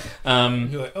it?"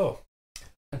 You're like, "Oh,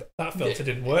 that filter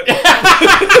didn't work."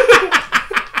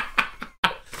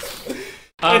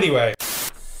 Anyway,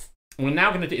 we're now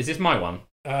going to do. Is this my one?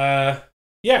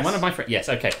 Yes. One of my friends. Yes.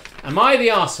 Okay. Am I the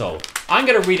arsehole? I'm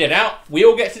going to read it out. We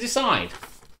all get to decide.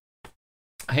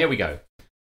 Here we go.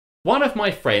 One of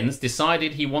my friends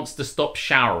decided he wants to stop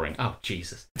showering. Oh,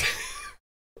 Jesus.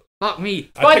 Fuck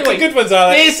me. By the way, good ones,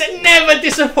 Alex. This never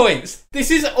disappoints. This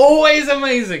is always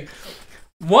amazing.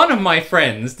 One of my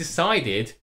friends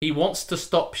decided he wants to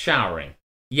stop showering.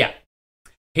 Yeah.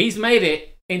 He's made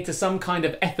it into some kind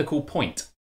of ethical point.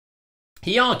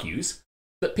 He argues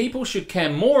that people should care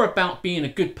more about being a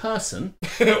good person.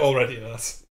 Already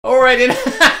us. Already.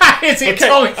 Is it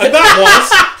Tommy? And that was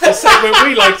the segment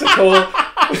we like to call...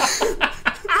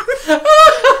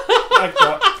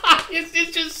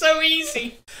 It's just so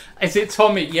easy. Is it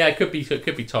Tommy? Yeah, it could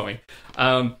be Tommy.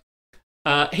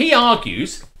 He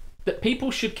argues that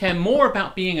people should care more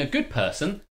about being a good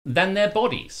person than their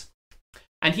bodies.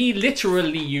 And he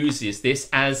literally uses this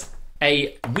as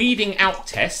a weeding out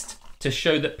test to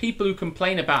show that people who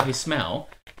complain about his smell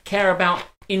care about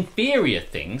inferior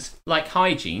things like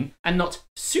hygiene and not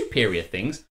superior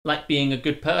things like being a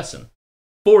good person.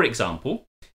 For example,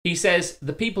 he says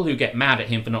the people who get mad at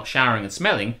him for not showering and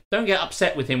smelling don't get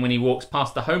upset with him when he walks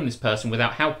past the homeless person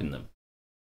without helping them.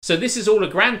 So this is all a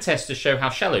grand test to show how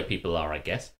shallow people are, I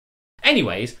guess.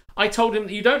 Anyways, I told him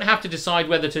that you don't have to decide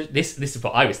whether to... This is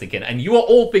what I was thinking, and you are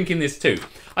all thinking this too.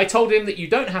 I told him that you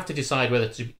don't have to decide whether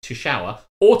to shower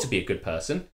or to be a good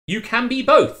person. You can be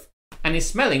both. And his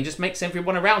smelling just makes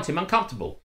everyone around him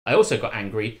uncomfortable. I also got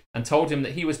angry and told him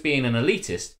that he was being an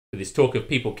elitist with his talk of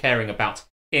people caring about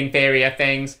inferior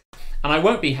things, and I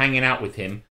won't be hanging out with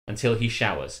him until he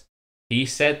showers. He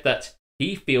said that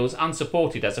he feels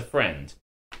unsupported as a friend.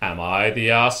 Am I the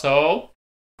arsehole?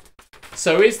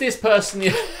 So is this person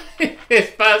an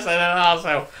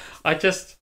arsehole? I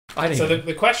don't So even...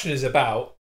 the question is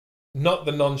about not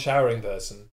the non-showering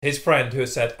person, his friend who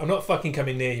has said, "I'm not fucking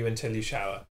coming near you until you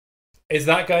shower." Is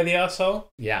that guy the arsehole?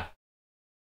 Yeah.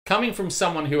 Coming from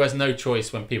someone who has no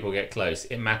choice when people get close,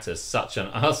 it matters. Such an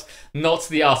ass. Not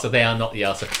the arsehole. They are not the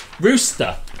arsehole.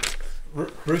 Rooster.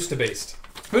 Rooster Beast.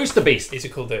 Rooster Beast. He's a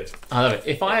cool dude. I love it.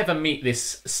 If I ever meet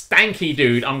this stanky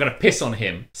dude, I'm going to piss on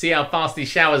him. See how fast he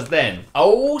showers then.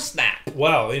 Oh, snap.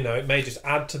 Well, it may just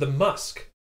add to the musk.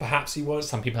 Perhaps he won't.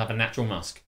 Some people have a natural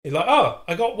musk. He's like, "Oh,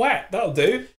 I got wet. That'll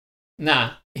do."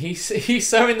 Nah, he's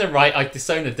so in the right. I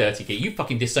disown a dirty kid. You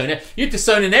fucking disown it. You're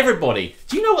disowning everybody.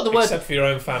 Do you know what the word... Except for your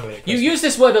own family. You use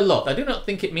this word a lot. I do not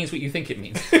think it means what you think it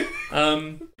means.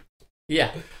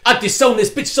 Yeah. I disown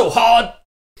this bitch so hard.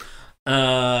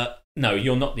 No,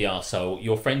 you're not the arsehole.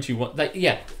 Your friend who want...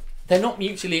 they're not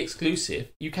mutually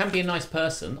exclusive. You can be a nice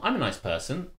person. I'm a nice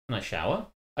person and I shower.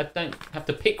 I don't have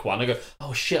to pick one. I go,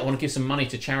 "Oh shit, I want to give some money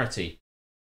to charity."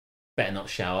 Better not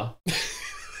shower.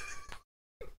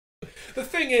 The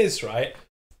thing is, right,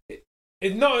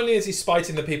 it not only is he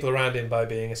spiting the people around him by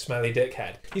being a smelly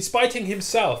dickhead, he's spiting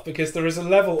himself because there is a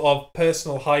level of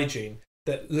personal hygiene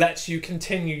that lets you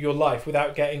continue your life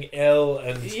without getting ill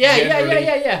and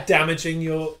damaging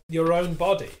your own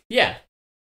body. Yeah.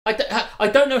 I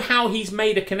don't know how he's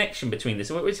made a connection between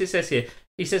this. What it says here,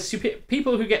 he says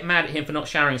people who get mad at him for not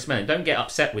showering and smelling don't get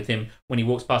upset with him when he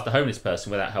walks past a homeless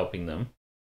person without helping them.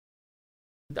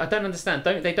 I don't understand.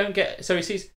 They don't get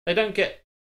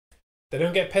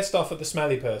pissed off at the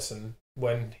smelly person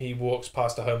when he walks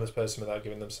past a homeless person without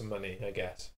giving them some money, I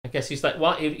guess. I guess he's like,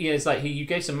 well, it's like you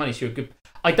gave some money, so you're good.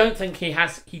 I don't think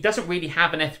he doesn't really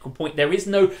have an ethical point. There is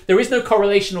no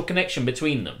correlation or connection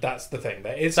between them. That's the thing.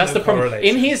 That's the problem.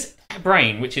 In his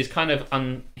brain, which is kind of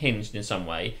unhinged in some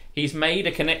way, he's made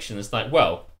a connection that's like,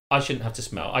 well, I shouldn't have to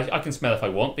smell. I can smell if I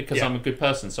want because I'm a good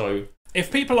person, so... If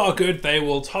people are good, they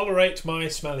will tolerate my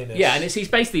smelliness. Yeah, and he's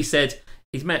basically said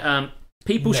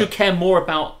people should care more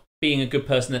about being a good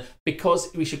person.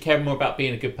 Because we should care more about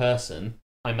being a good person,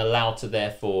 I'm allowed to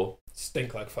therefore...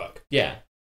 stink like fuck. Yeah.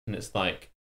 And it's like...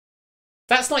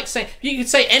 That's like saying... You could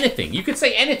say anything. You could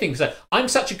say anything. So, I'm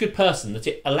such a good person that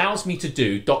it allows me to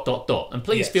do ... And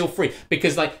please feel free.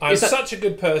 Because like... I'm such a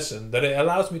good person that it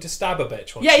allows me to stab a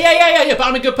bitch once. Yeah, but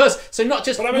I'm a good person. So not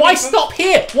just... Why stop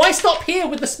here? Why stop here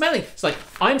with the smelling? It's like,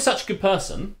 I'm such a good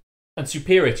person and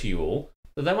superior to you all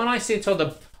that then when I sit on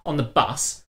the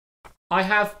bus, I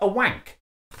have a wank.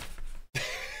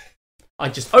 I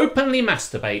just openly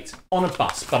masturbate on a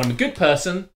bus, but I'm a good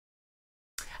person.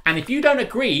 And if you don't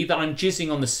agree that I'm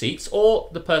jizzing on the seats or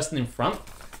the person in front,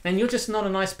 then you're just not a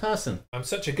nice person. I'm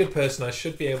such a good person, I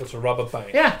should be able to rob a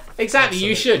bank. Yeah, exactly. Absolutely.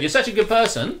 You should. You're such a good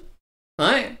person,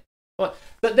 right? But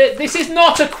this is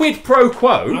not a quid pro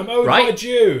quo, I'm owed right? my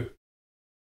due.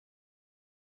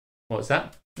 What's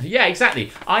that? Yeah,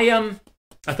 exactly. I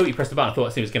thought you pressed the button. I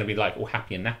thought it was going to be like all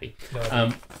happy and nappy.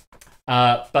 No.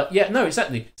 But yeah, no,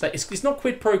 exactly. It's not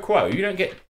quid pro quo. You don't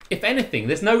get. If anything,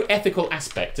 there's no ethical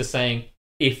aspect to saying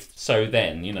if so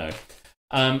then. You know.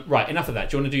 Right. Enough of that.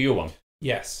 Do you want to do your one?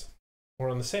 Yes. We're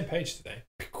on the same page today.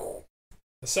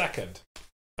 The second.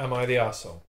 Am I the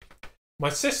arsehole? My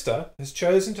sister has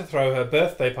chosen to throw her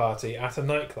birthday party at a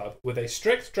nightclub with a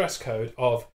strict dress code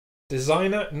of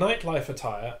designer nightlife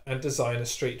attire and designer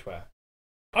streetwear.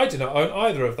 I do not own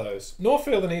either of those, nor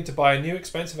feel the need to buy a new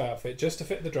expensive outfit just to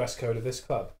fit the dress code of this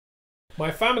club.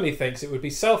 My family thinks it would be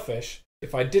selfish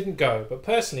if I didn't go, but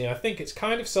personally I think it's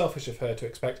kind of selfish of her to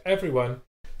expect everyone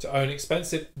to own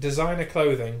expensive designer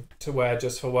clothing to wear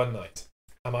just for one night.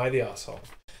 Am I the arsehole?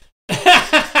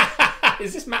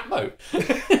 Is this Matt Moat?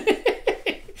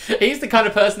 He's the kind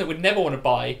of person that would never want to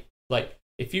buy, like,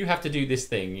 if you have to do this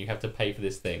thing, you have to pay for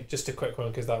this thing. Just a quick one,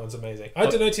 because that one's amazing. I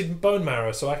donated bone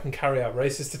marrow so I can carry out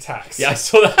racist attacks. Yeah, I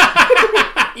saw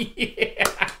that. Yeah.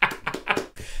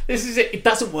 This is it. It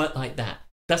doesn't work like that.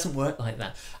 Doesn't work like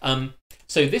that.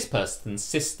 So this person's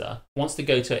sister wants to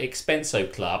go to an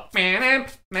Expenso club.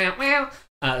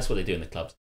 That's what they do in the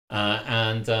clubs.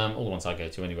 And all the ones I go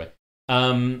to anyway.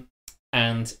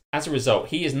 And as a result,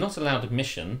 he is not allowed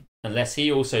admission unless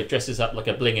he also dresses up like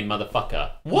a blinging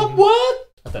motherfucker. What?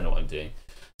 I don't know what I'm doing.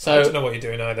 So I don't know what you're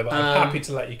doing either, but I'm happy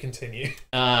to let you continue.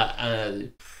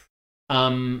 And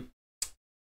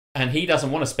he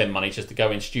doesn't want to spend money just to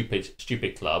go in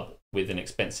stupid club with an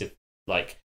expensive,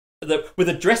 like, with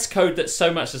a dress code that's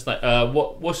so much as like,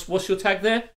 what's your tag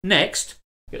there? Next,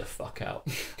 get the fuck out.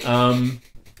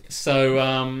 So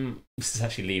this is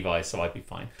actually Levi's, so I'd be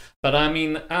fine. But I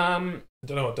mean, I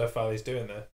don't know what Death Valley's doing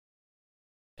there.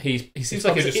 He He's seems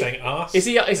like just saying arse. Is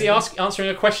he answering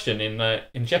a question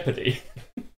in Jeopardy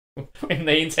when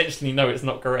they intentionally know it's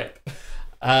not correct?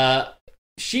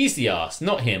 She's the arse,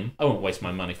 not him. I won't waste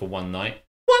my money for one night.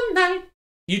 One night.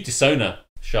 You disown her,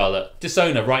 Charlotte.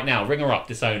 Disown her right now. Ring her up.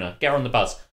 Disown her. Get her on the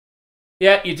buzz.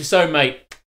 Yeah, you disown,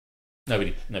 mate.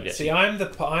 Nobody. See, I'm the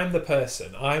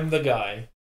person. I'm the guy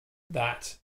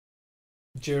that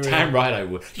during. Damn right I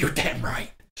would. You're damn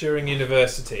right. During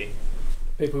university,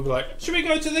 people would be like, "Should we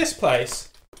go to this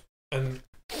place?" And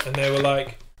they were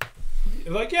like,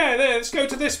 "Yeah, let's go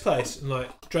to this place." And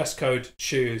like, dress code,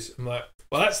 shoes. I'm like,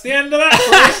 "Well, that's the end of that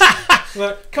place."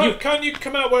 Like, can't you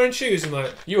come out wearing shoes? I'm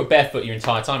like, you were barefoot your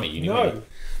entire time at uni.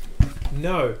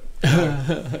 No.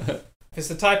 If it's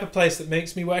the type of place that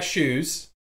makes me wear shoes,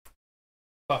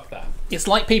 fuck that. It's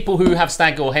like people who have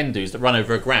stag or hen do's that run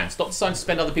over $1,000. Stop deciding to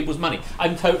spend other people's money.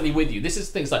 I'm totally with you. This is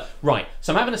things like, right,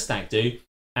 so I'm having a stag do,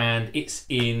 and it's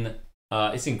in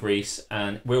Greece,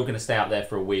 and we're all going to stay out there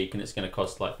for a week, and it's going to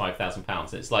cost like £5,000.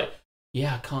 And it's like,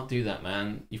 yeah, I can't do that,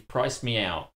 man. You've priced me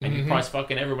out, and you priced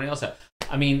fucking everybody else out.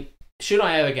 I mean, should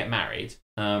I ever get married?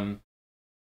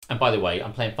 And by the way,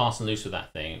 I'm playing fast and loose with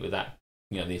that thing,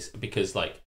 this, because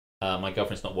like, my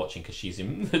girlfriend's not watching because she's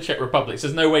in the Czech Republic. So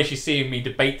there's no way she's seeing me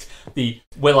debate the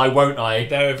will I, won't I.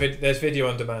 There's video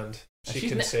on demand. She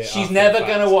can see it. She's never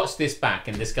going to watch this back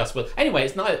and discuss. Well, anyway,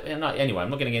 anyway, I'm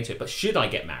not going to get into it. But should I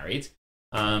get married?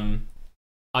 I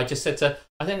just said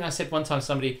I think I said one time to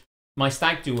somebody, my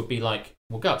stag do would be like,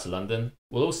 we'll go up to London,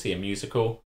 we'll all see a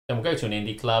musical, then we'll go to an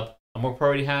indie club, and we'll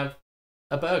probably have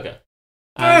a burger.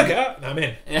 Burger? I'm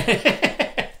in.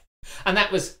 And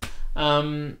that was...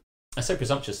 I'm so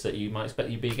presumptuous that you might expect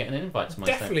you'd be getting an invite to my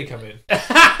Definitely come in.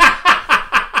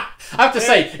 I have to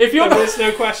say, if you're there's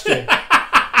no question.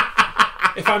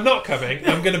 If I'm not coming,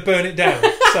 I'm going to burn it down.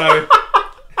 So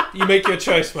you make your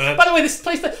choice, man. By the way, this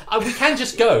place that we can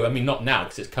just go. I mean, not now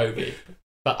because it's COVID,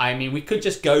 but I mean, we could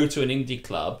just go to an indie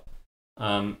club,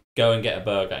 go and get a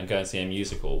burger, and go and see a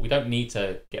musical. We don't need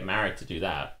to get married to do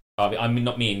that. I mean,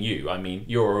 not me and you. I mean,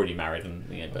 you're already married,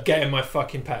 and but getting my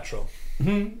fucking petrol.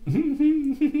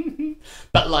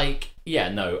 But like, yeah,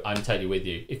 no, I'm totally with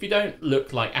you. If you don't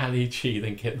look like Ali G,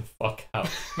 then get the fuck out,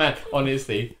 man.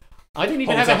 Honestly, I didn't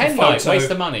even have a hen night. Waste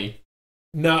of money.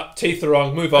 No, teeth are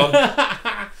wrong. Move on.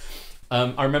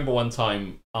 I remember one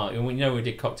time, we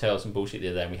did cocktails and bullshit the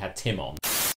other day, and we had Tim on.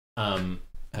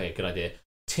 Okay, good idea.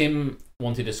 Tim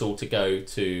wanted us all to go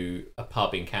to a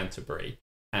pub in Canterbury,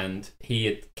 and he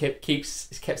had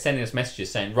kept sending us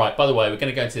messages saying, right, by the way, we're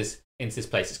going to go into this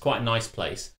place. It's quite a nice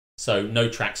place. So no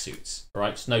tracksuits, all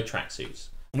right? Just no tracksuits.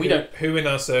 And we don't. Who in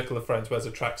our circle of friends wears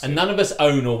a tracksuit? And none of us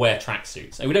own or wear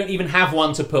tracksuits, and we don't even have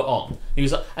one to put on. He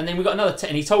was like, and then we got another,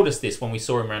 and he told us this when we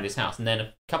saw him around his house. And then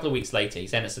a couple of weeks later, he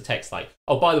sent us a text like,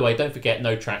 "Oh, by the way, don't forget,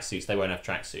 no tracksuits. They won't have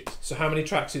tracksuits." So how many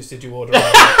tracksuits did you order?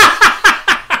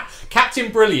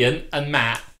 Captain Brilliant and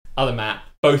other Matt,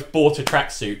 both bought a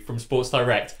tracksuit from Sports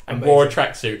Direct and Amazing. wore a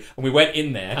tracksuit, and we went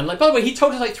in there. And like, by the way, he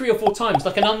told us like 3 or 4 times,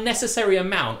 like an unnecessary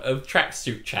amount of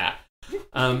tracksuit chat.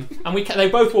 And they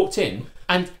both walked in,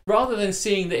 and rather than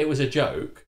seeing that it was a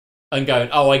joke and going,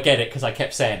 "Oh, I get it," because I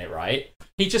kept saying it right,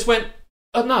 he just went,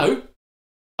 "Oh no,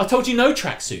 I told you no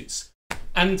tracksuits."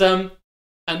 And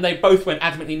they both went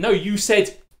adamantly, "No, you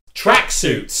said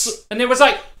tracksuits." And it was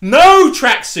like, "No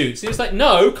tracksuits." And he was like,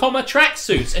 "No,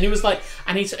 tracksuits." And he was like,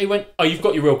 and he went, "Oh, you've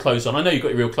got your real clothes on. I know you've got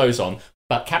your real clothes on."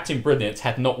 But Captain Brilliant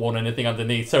had not worn anything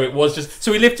underneath, so it was just.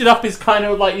 So he lifted up his kind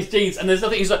of like his jeans, and there's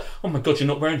nothing. He's like, "Oh my god, you're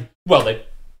not wearing." Well,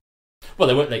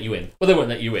 they won't let you in. They won't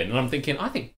let you in. And I'm thinking, I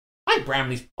think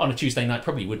Bramley's on a Tuesday night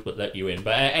probably would let you in.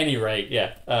 But at any rate,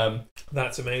 yeah.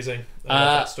 That's amazing. I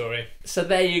love that story. So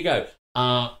there you go.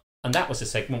 And that was a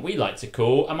segment we like to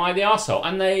call "Am I the Arsehole?"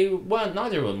 And they weren't.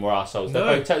 Neither of them were arseholes.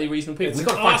 They're both totally reasonable people.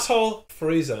 It's an arsehole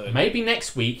free zone. Maybe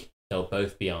next week they'll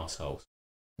both be arseholes.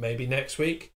 Maybe next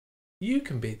week you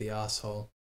can be the arsehole.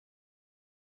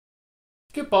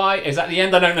 Goodbye. Is that the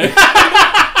end? I don't know.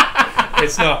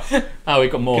 It's not. Oh, we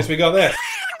got more. Because we got this.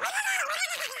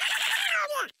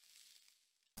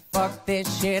 Fuck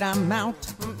this shit, I'm out.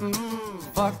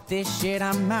 Fuck this shit,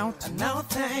 I'm out. No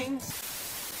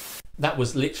thanks. That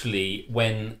was literally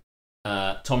when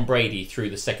Tom Brady threw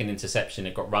the second interception.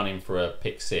 It got run in for a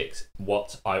pick 6.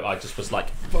 I just was like,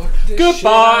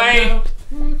 goodbye.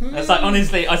 It's like,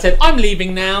 honestly, I said, I'm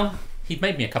leaving now. He'd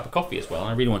made me a cup of coffee as well, and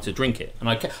I really wanted to drink it. And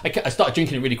I started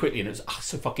drinking it really quickly, and it was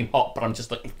so fucking hot, but I'm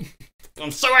just like,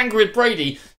 I'm so angry at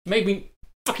Brady. He made me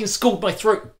fucking scald my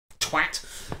throat, twat.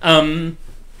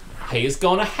 Haters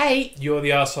gonna hate. You're the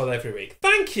arsehole every week.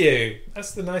 Thank you.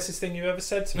 That's the nicest thing you've ever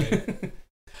said to me.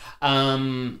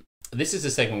 This is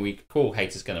a segment we call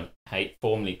Haters Gonna Hate,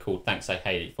 formerly called Thanks I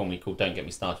Hate It, formerly called Don't Get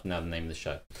Me Started, now the name of the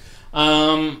show.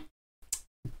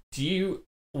 Do you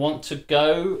want to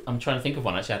go? I'm trying to think of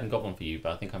one. Actually, I haven't got one for you,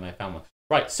 but I think I may have found one.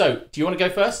 Right, so do you want to go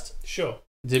first? Sure.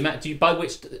 By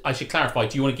which I should clarify,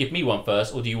 do you want to give me one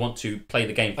first, or do you want to play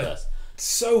the game first?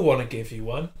 So want to give you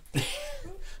one.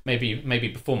 Maybe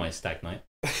before my stag night.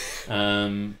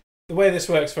 The way this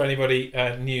works for anybody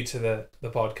new to the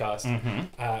podcast,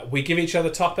 we give each other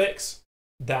topics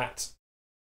that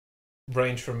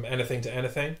range from anything to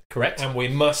anything. Correct. And we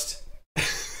must...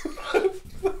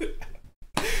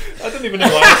 I don't even know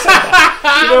why I said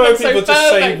that. You know when people just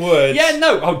say words? Yeah,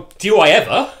 no. Oh, do I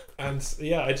ever? And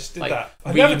yeah, I just did like, that. I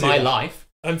read never do my that. life.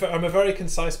 I'm a very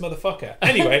concise motherfucker.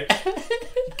 Anyway,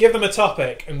 give them a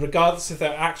topic, and regardless of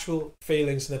their actual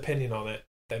feelings and opinion on it,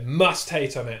 they must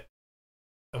hate on it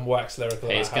and wax lyrical.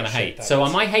 It's going to hate. So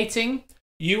am I hating?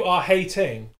 You are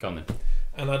hating. Go on then.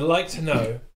 And I'd like to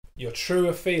know your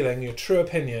true feeling, your true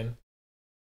opinion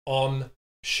on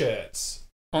shirts.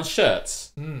 On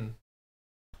shirts?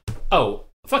 Oh,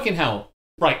 fucking hell.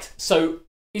 Right, so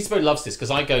Isabel loves this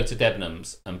because I go to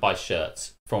Debenhams and buy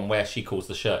shirts from where she calls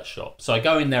the shirt shop. So I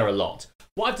go in there a lot.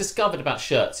 What I've discovered about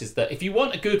shirts is that if you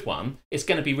want a good one, it's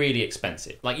going to be really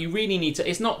expensive. Like, you really need to...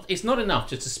 It's not enough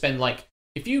just to spend, like...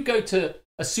 If you go to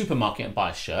a supermarket and buy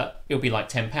a shirt, it'll be like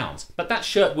 £10. But that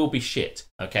shirt will be shit,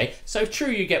 okay? So true,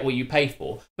 you get what you pay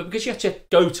for, but because you have to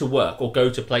go to work or go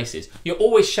to places, you're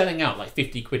always shelling out like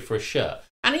 50 quid for a shirt.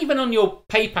 And even on your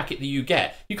pay packet that you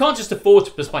get, you can't just afford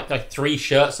to just buy like 3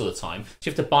 shirts all the time. So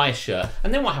you have to buy a shirt.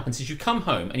 And then what happens is you come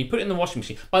home and you put it in the washing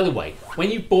machine. By the way, when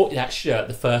you bought that shirt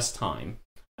the first time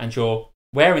and you're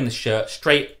wearing the shirt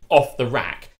straight off the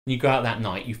rack and you go out that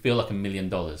night, you feel like $1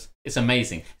 million. It's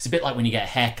amazing. It's a bit like when you get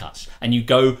a haircut and you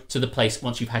go to the place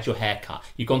once you've had your hair cut.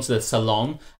 You've gone to the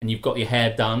salon and you've got your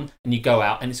hair done and you go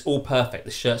out and it's all perfect.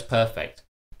 The shirt's perfect.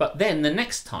 But then the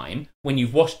next time when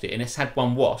you've washed it and it's had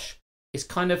one wash, it's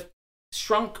kind of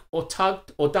shrunk or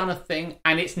tugged or done a thing,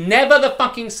 and it's never the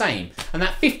fucking same. And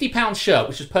that £50 shirt,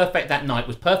 which was perfect that night,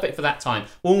 was perfect for that time,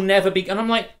 will never be... And I'm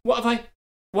like,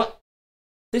 what?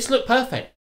 This looked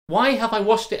perfect. Why have I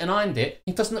washed it and ironed it?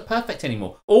 It doesn't look perfect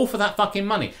anymore. All for that fucking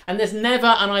money. And there's never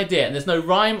an idea, and there's no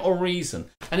rhyme or reason.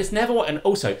 And it's never... And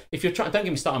also, if you're trying... Don't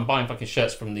get me started on buying fucking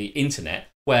shirts from the internet,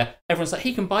 where everyone's like,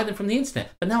 he can buy them from the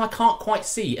internet. But now I can't quite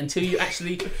see until you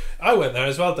actually... I went there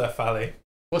as well, Death Valley.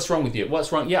 What's wrong with you?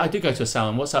 What's wrong? Yeah, I do go to a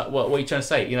salon. What's up? What are you trying to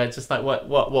say? You know, just like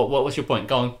what's your point?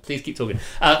 Go on, please keep talking.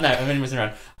 No, I'm only messing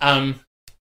around.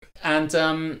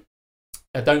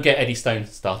 Don't get Eddie Stone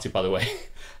started, by the way.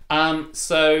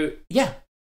 So yeah,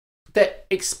 they're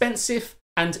expensive,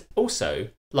 and also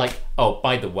like, oh,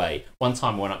 by the way, one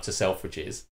time I went up to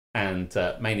Selfridges, and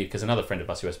mainly because another friend of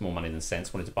us who has more money than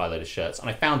sense wanted to buy a load of shirts, and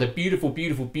I found a beautiful,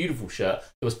 beautiful, beautiful shirt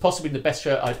that was possibly the best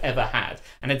shirt I'd ever had,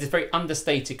 and it had this very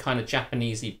understated kind of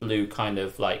Japanesey blue kind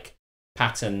of like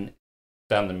pattern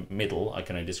down the middle. I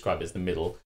can only describe it as the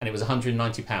middle, and it was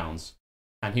 £190.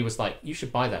 And he was like, "You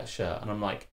should buy that shirt." And I'm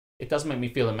like, "It does make me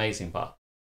feel amazing, but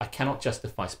I cannot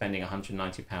justify spending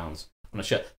 £190 on a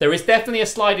shirt." There is definitely a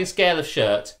sliding scale of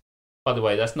shirt. By the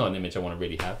way, that's not an image I want to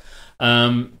really have.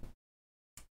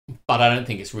 But I don't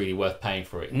think it's really worth paying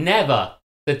for it. Never.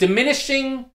 The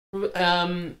diminishing...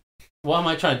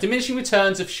 Diminishing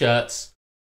returns of shirts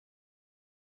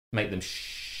make them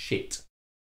shit.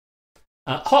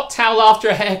 Hot towel after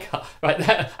a haircut. Right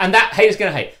there. And that hater's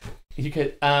going to hate. You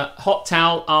could hot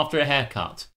towel after a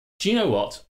haircut. Do you know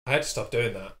what? I had to stop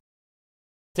doing that.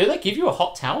 Do they give you a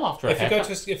hot towel after a haircut?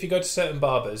 If you go to certain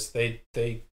barbers, they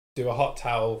do a hot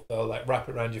towel. They'll like wrap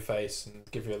it around your face and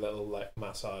give you a little like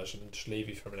massage and just leave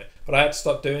you for a minute. But I had to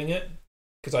stop doing it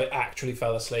because I actually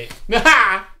fell asleep.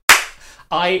 That's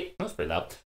pretty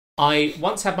loud. I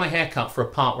once had my hair cut for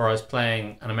a part where I was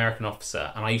playing an American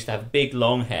officer, and I used to have big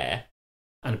long hair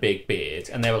and a big beard,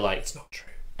 and they were like, "It's not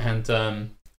true." And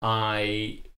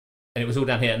it was all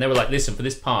down here, and they were like, "Listen, for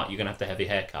this part, you're gonna have to have your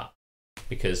hair cut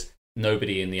because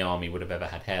nobody in the army would have ever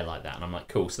had hair like that." And I'm like,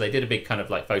 "Cool." So they did a big kind of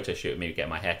like photo shoot of me getting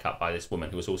my hair cut by this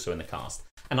woman who was also in the cast,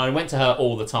 and I went to her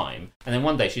all the time. And then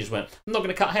one day she just went, "I'm not going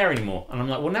to cut hair anymore." And I'm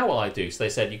like, "Well, now what I do?" So they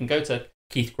said, "You can go to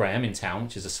Keith Graham in town,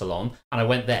 which is a salon." And I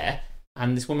went there,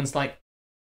 and this woman's like,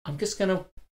 "I'm just gonna,"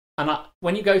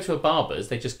 when you go to a barber's,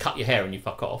 they just cut your hair and you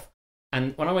fuck off.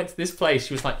 And when I went to this place,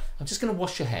 she was like, "I'm just gonna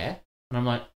wash your hair," and I'm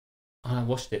like, "I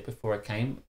washed it before I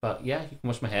came, but yeah, you can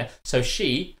wash my hair." So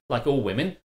she, like all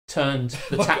women, turned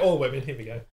the tap. All women, here we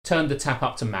go. Turned the tap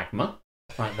up to magma,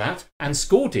 like that, and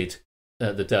scalded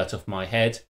the dirt off my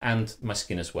head and my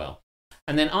skin as well.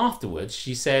 And then afterwards,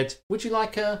 she said, "Would you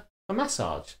like a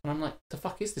massage?" And I'm like, "The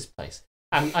fuck is this place?"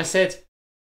 And I said,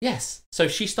 "Yes." So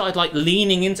she started like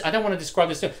leaning into. I don't want to describe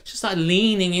this. She started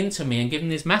leaning into me and giving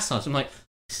this massage. I'm like,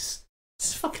 this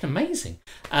is fucking amazing.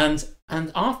 And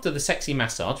after the sexy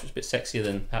massage, which was a bit sexier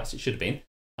than perhaps it should have been.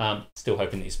 Still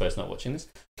hoping that you're supposed not watching this.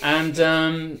 And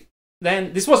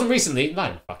then, this wasn't recently.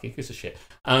 No, fucking gives a shit.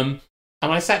 And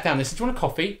I sat down, they said, "Do you want a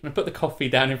coffee?" And I put the coffee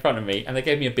down in front of me, and they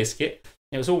gave me a biscuit.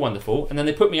 It was all wonderful. And then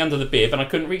they put me under the bib, and I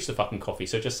couldn't reach the fucking coffee,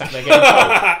 so I just sat there getting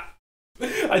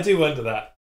cold. I do wonder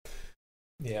that.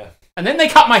 Yeah. And then they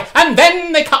cut my...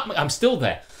 I'm still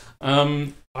there.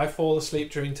 I fall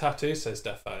asleep during tattoos, says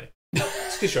Defo.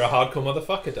 It's because you're a hardcore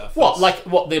motherfucker, Duff. What, like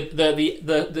what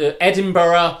the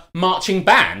Edinburgh marching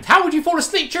band? How would you fall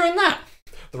asleep during that?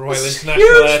 The Royal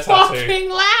International Air Tattoo. It's fucking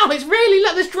loud. It's really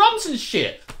loud. There's drums and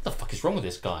shit. What the fuck is wrong with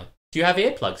this guy? Do you have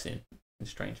earplugs in? It's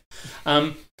strange.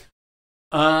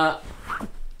 Shall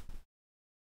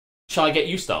I get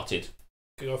you started?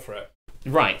 Go for it.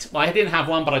 Right. Well, I didn't have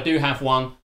one, but I do have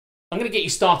one. I'm going to get you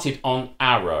started on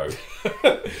Arrow.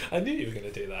 I knew you were going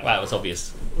to do that. Well, it was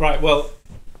obvious. Right, well,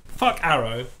 fuck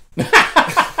Arrow.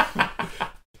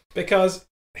 Because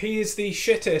he is the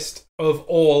shittest of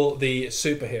all the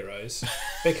superheroes.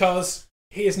 Because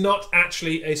he is not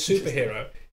actually a superhero.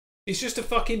 He's just a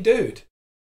fucking dude.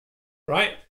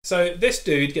 Right? So this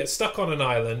dude gets stuck on an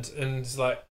island and is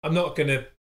like, "I'm not going to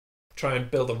try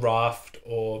and build a raft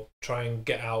or try and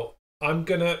get out. I'm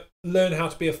going to learn how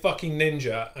to be a fucking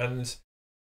ninja, and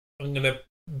I'm going to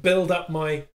build up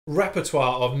my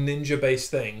repertoire of ninja-based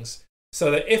things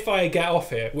so that if I get off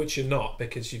here," which you're not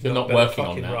because you're not built a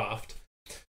fucking raft,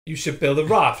 you should build a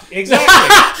raft. Exactly.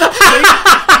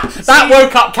 That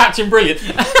woke up Captain Brilliant.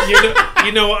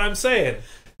 you know what I'm saying?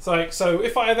 It's like, so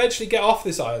if I eventually get off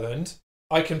this island,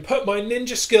 I can put my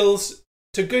ninja skills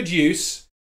to good use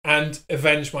and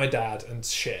avenge my dad and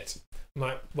shit. I'm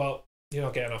like, well, you're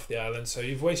not getting off the island, so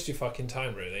you've wasted your fucking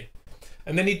time, really.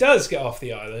 And then he does get off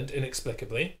the island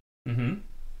inexplicably. Mm-hmm.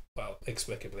 Well,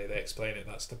 explicably, they explain it.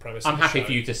 That's the premise. I'm happy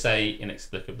for you to say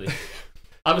inexplicably.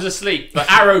 I was asleep, but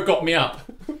Arrow got me up.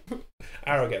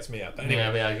 Arrow gets me up. Anyway.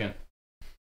 Yeah, again.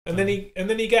 And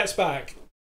then he gets back,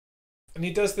 and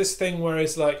he does this thing where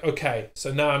he's like, "Okay,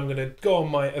 so now I'm gonna go on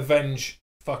my avenge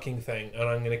fucking thing, and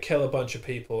I'm gonna kill a bunch of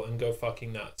people and go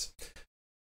fucking nuts."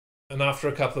 And after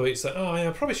a couple of weeks, like, "Oh yeah,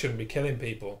 I probably shouldn't be killing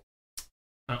people."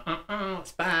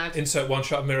 It's bad. Insert one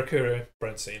shot of Mirakuru.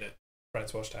 Brent's seen it.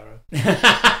 Brent's watched Arrow.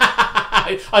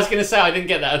 I was going to say I didn't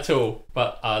get that at all,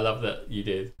 but I love that you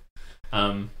did.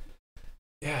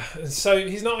 Yeah, and so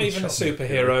he's not even a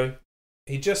superhero.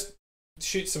 He just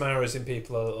shoots some arrows in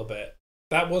people a little bit.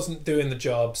 That wasn't doing the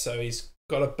job, so he's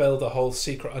got to build a whole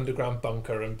secret underground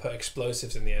bunker and put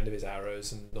explosives in the end of his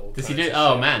arrows and all. Does he kinds do? of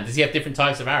Oh shit. man, does he have different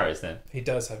types of arrows then? He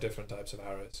does have different types of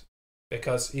arrows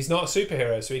because he's not a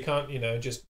superhero, so he can't,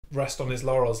 just rest on his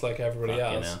laurels like everybody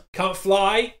Fucking else. hell. Can't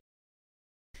fly.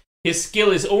 His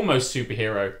skill is almost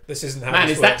superhero. This isn't how. Man,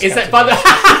 this is that works, by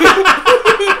Captain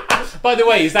the by the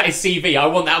way, is that his CV? I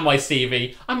want that on my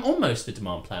CV. I'm almost a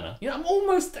demand planner. I'm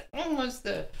almost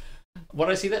there. What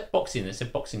did I see that? Boxing. It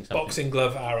said boxing something. Boxing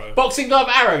glove arrow. Boxing glove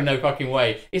arrow. No fucking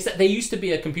way. Is that there used to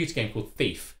be a computer game called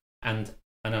Thief, and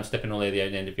I know I'm stepping all the way to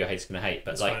the end of your hate's gonna hate,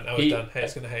 but That's like fine. Now we're done.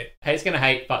 Hate's gonna hate. Hate's gonna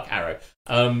hate. Fuck arrow.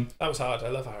 That was hard. I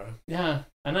love arrow. Yeah,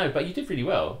 I know, but you did really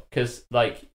well because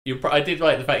like I did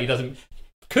like the fact he doesn't.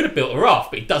 Could have built a raft,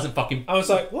 but he doesn't fucking. I was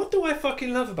like, what do I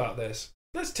fucking love about this?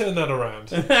 Let's turn that around.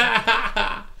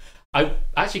 I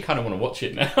actually kind of want to watch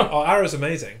it now. Oh, Arrow's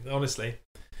amazing, honestly.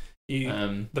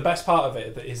 Um, The best part of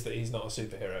it is that he's not a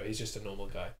superhero. He's just a normal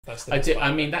guy. That's the I best did. part I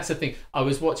of mean, it. that's the thing. I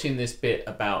was watching this bit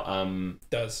about.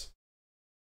 Does.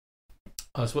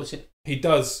 I was watching. He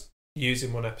does use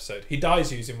in one episode. He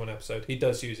dies using one episode. He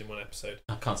does use in one episode.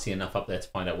 I can't see enough up there to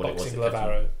find out what it was. Boxing that glove kept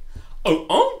him- arrow.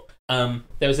 Oh.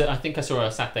 There was. I think I saw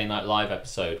a Saturday Night Live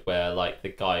episode where like the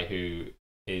guy who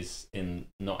is in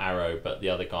not Arrow but the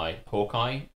other guy,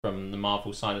 Hawkeye from the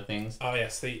Marvel side of things. Oh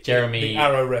yes, the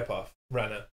Arrow ripoff,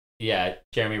 Renner. Yeah,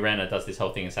 Jeremy Renner does this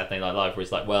whole thing in Saturday Night Live where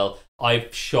he's like, well,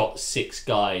 I've shot 6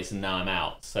 guys and now I'm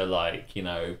out. So, like,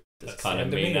 that's kind the of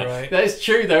end of mean. me, right? That is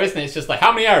true, though, isn't it? It's just like,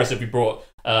 how many arrows have you brought,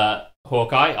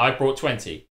 Hawkeye? I brought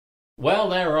 20. Well,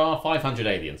 there are 500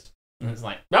 aliens. And it's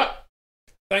like, oh,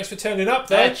 Thanks for turning up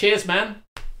there. cheers, man.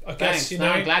 I guess, Thanks.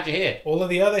 No, I'm glad you're here. all of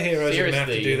the other heroes are going to have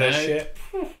to Seriously, do their you know?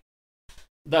 shit.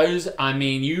 Those, I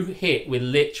mean, you hit with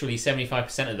literally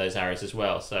 75% of those arrows as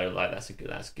well. So, like, that's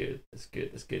good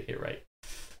hit rate.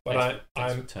 But Thanks for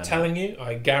I'm turning telling you,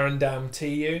 I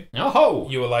guarantee you, Oh,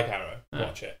 you will like Arrow. Oh.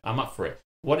 Watch it. I'm up for it.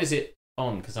 What is it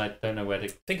on? Because I don't know where to.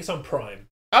 I think it's on Prime.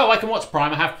 Oh, I can watch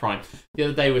Prime. I have Prime. The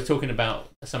other day we were talking about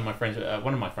some of my friends.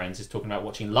 One of my friends is talking about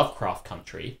watching Lovecraft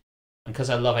Country, and because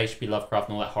I love H.P. Lovecraft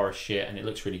and all that horror shit, and it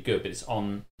looks really good, but it's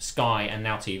on Sky and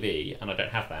Now TV, and I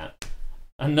don't have that,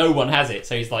 and no one has it.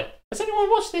 So he's like, "Has anyone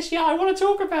watched this yet? I want to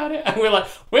talk about it." And we're like,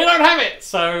 "We don't have it."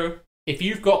 So if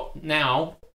you've got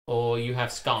Now or you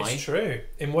have Sky, It's true.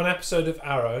 In one episode of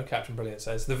Arrow, Captain Brilliant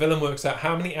says, the villain works out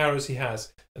how many arrows he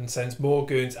has and sends more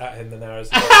goons at him than arrows.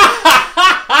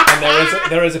 And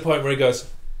there is a point where he goes,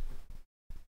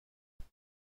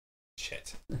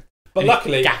 shit. But in a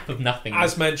luckily, gap of nothing.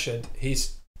 as mentioned,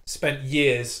 he's spent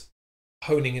years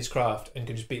honing his craft and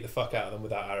can just beat the fuck out of them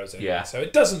without arrows anyway. Yeah. So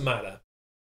it doesn't matter.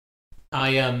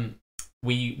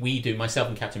 We do, myself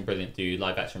and Captain Brilliant do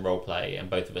live action role play, and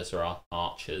both of us are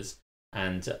archers.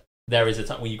 And there is a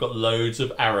time where you've got loads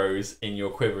of arrows in your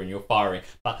quiver and you're firing,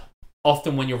 but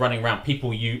often when you're running around,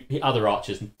 other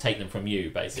archers take them from you.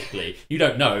 Basically, you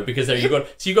don't know because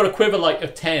you've got a quiver like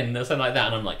of 10 or something like that,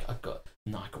 and I'm like, I got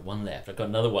one left. I've got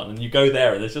another one, and you go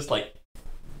there, and there's just like,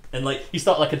 and like you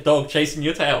start like a dog chasing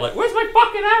your tail, like, where's my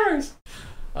fucking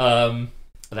arrows?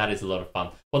 That is a lot of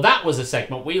fun. Well, that was a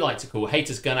segment we like to call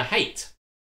Haters Gonna Hate.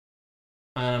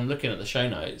 I'm looking at the show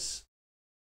notes.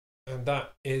 And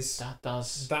that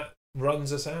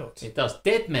runs us out. It does.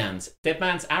 Dead Man's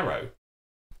Arrow.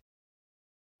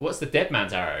 What's the Dead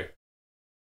Man's Arrow?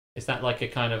 Is that like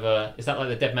is that like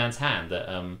the Dead Man's Hand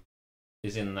that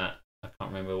is in that? I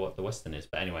can't remember what the Western is,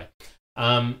 but anyway.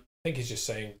 I think he's just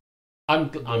saying.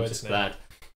 I'm words just now. glad.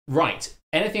 Right.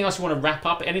 Anything else you want to wrap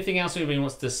up? Anything else anybody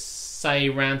wants to say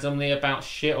randomly about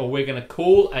shit, or we're going to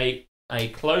call a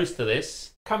close to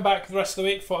this? Come back the rest of the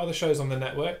week for other shows on the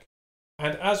network.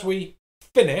 And as we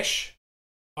finish,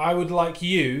 I would like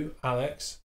you,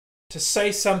 Alex, to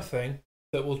say something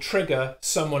that will trigger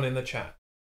someone in the chat.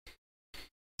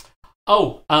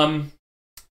 Oh,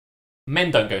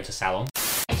 men don't go to salon.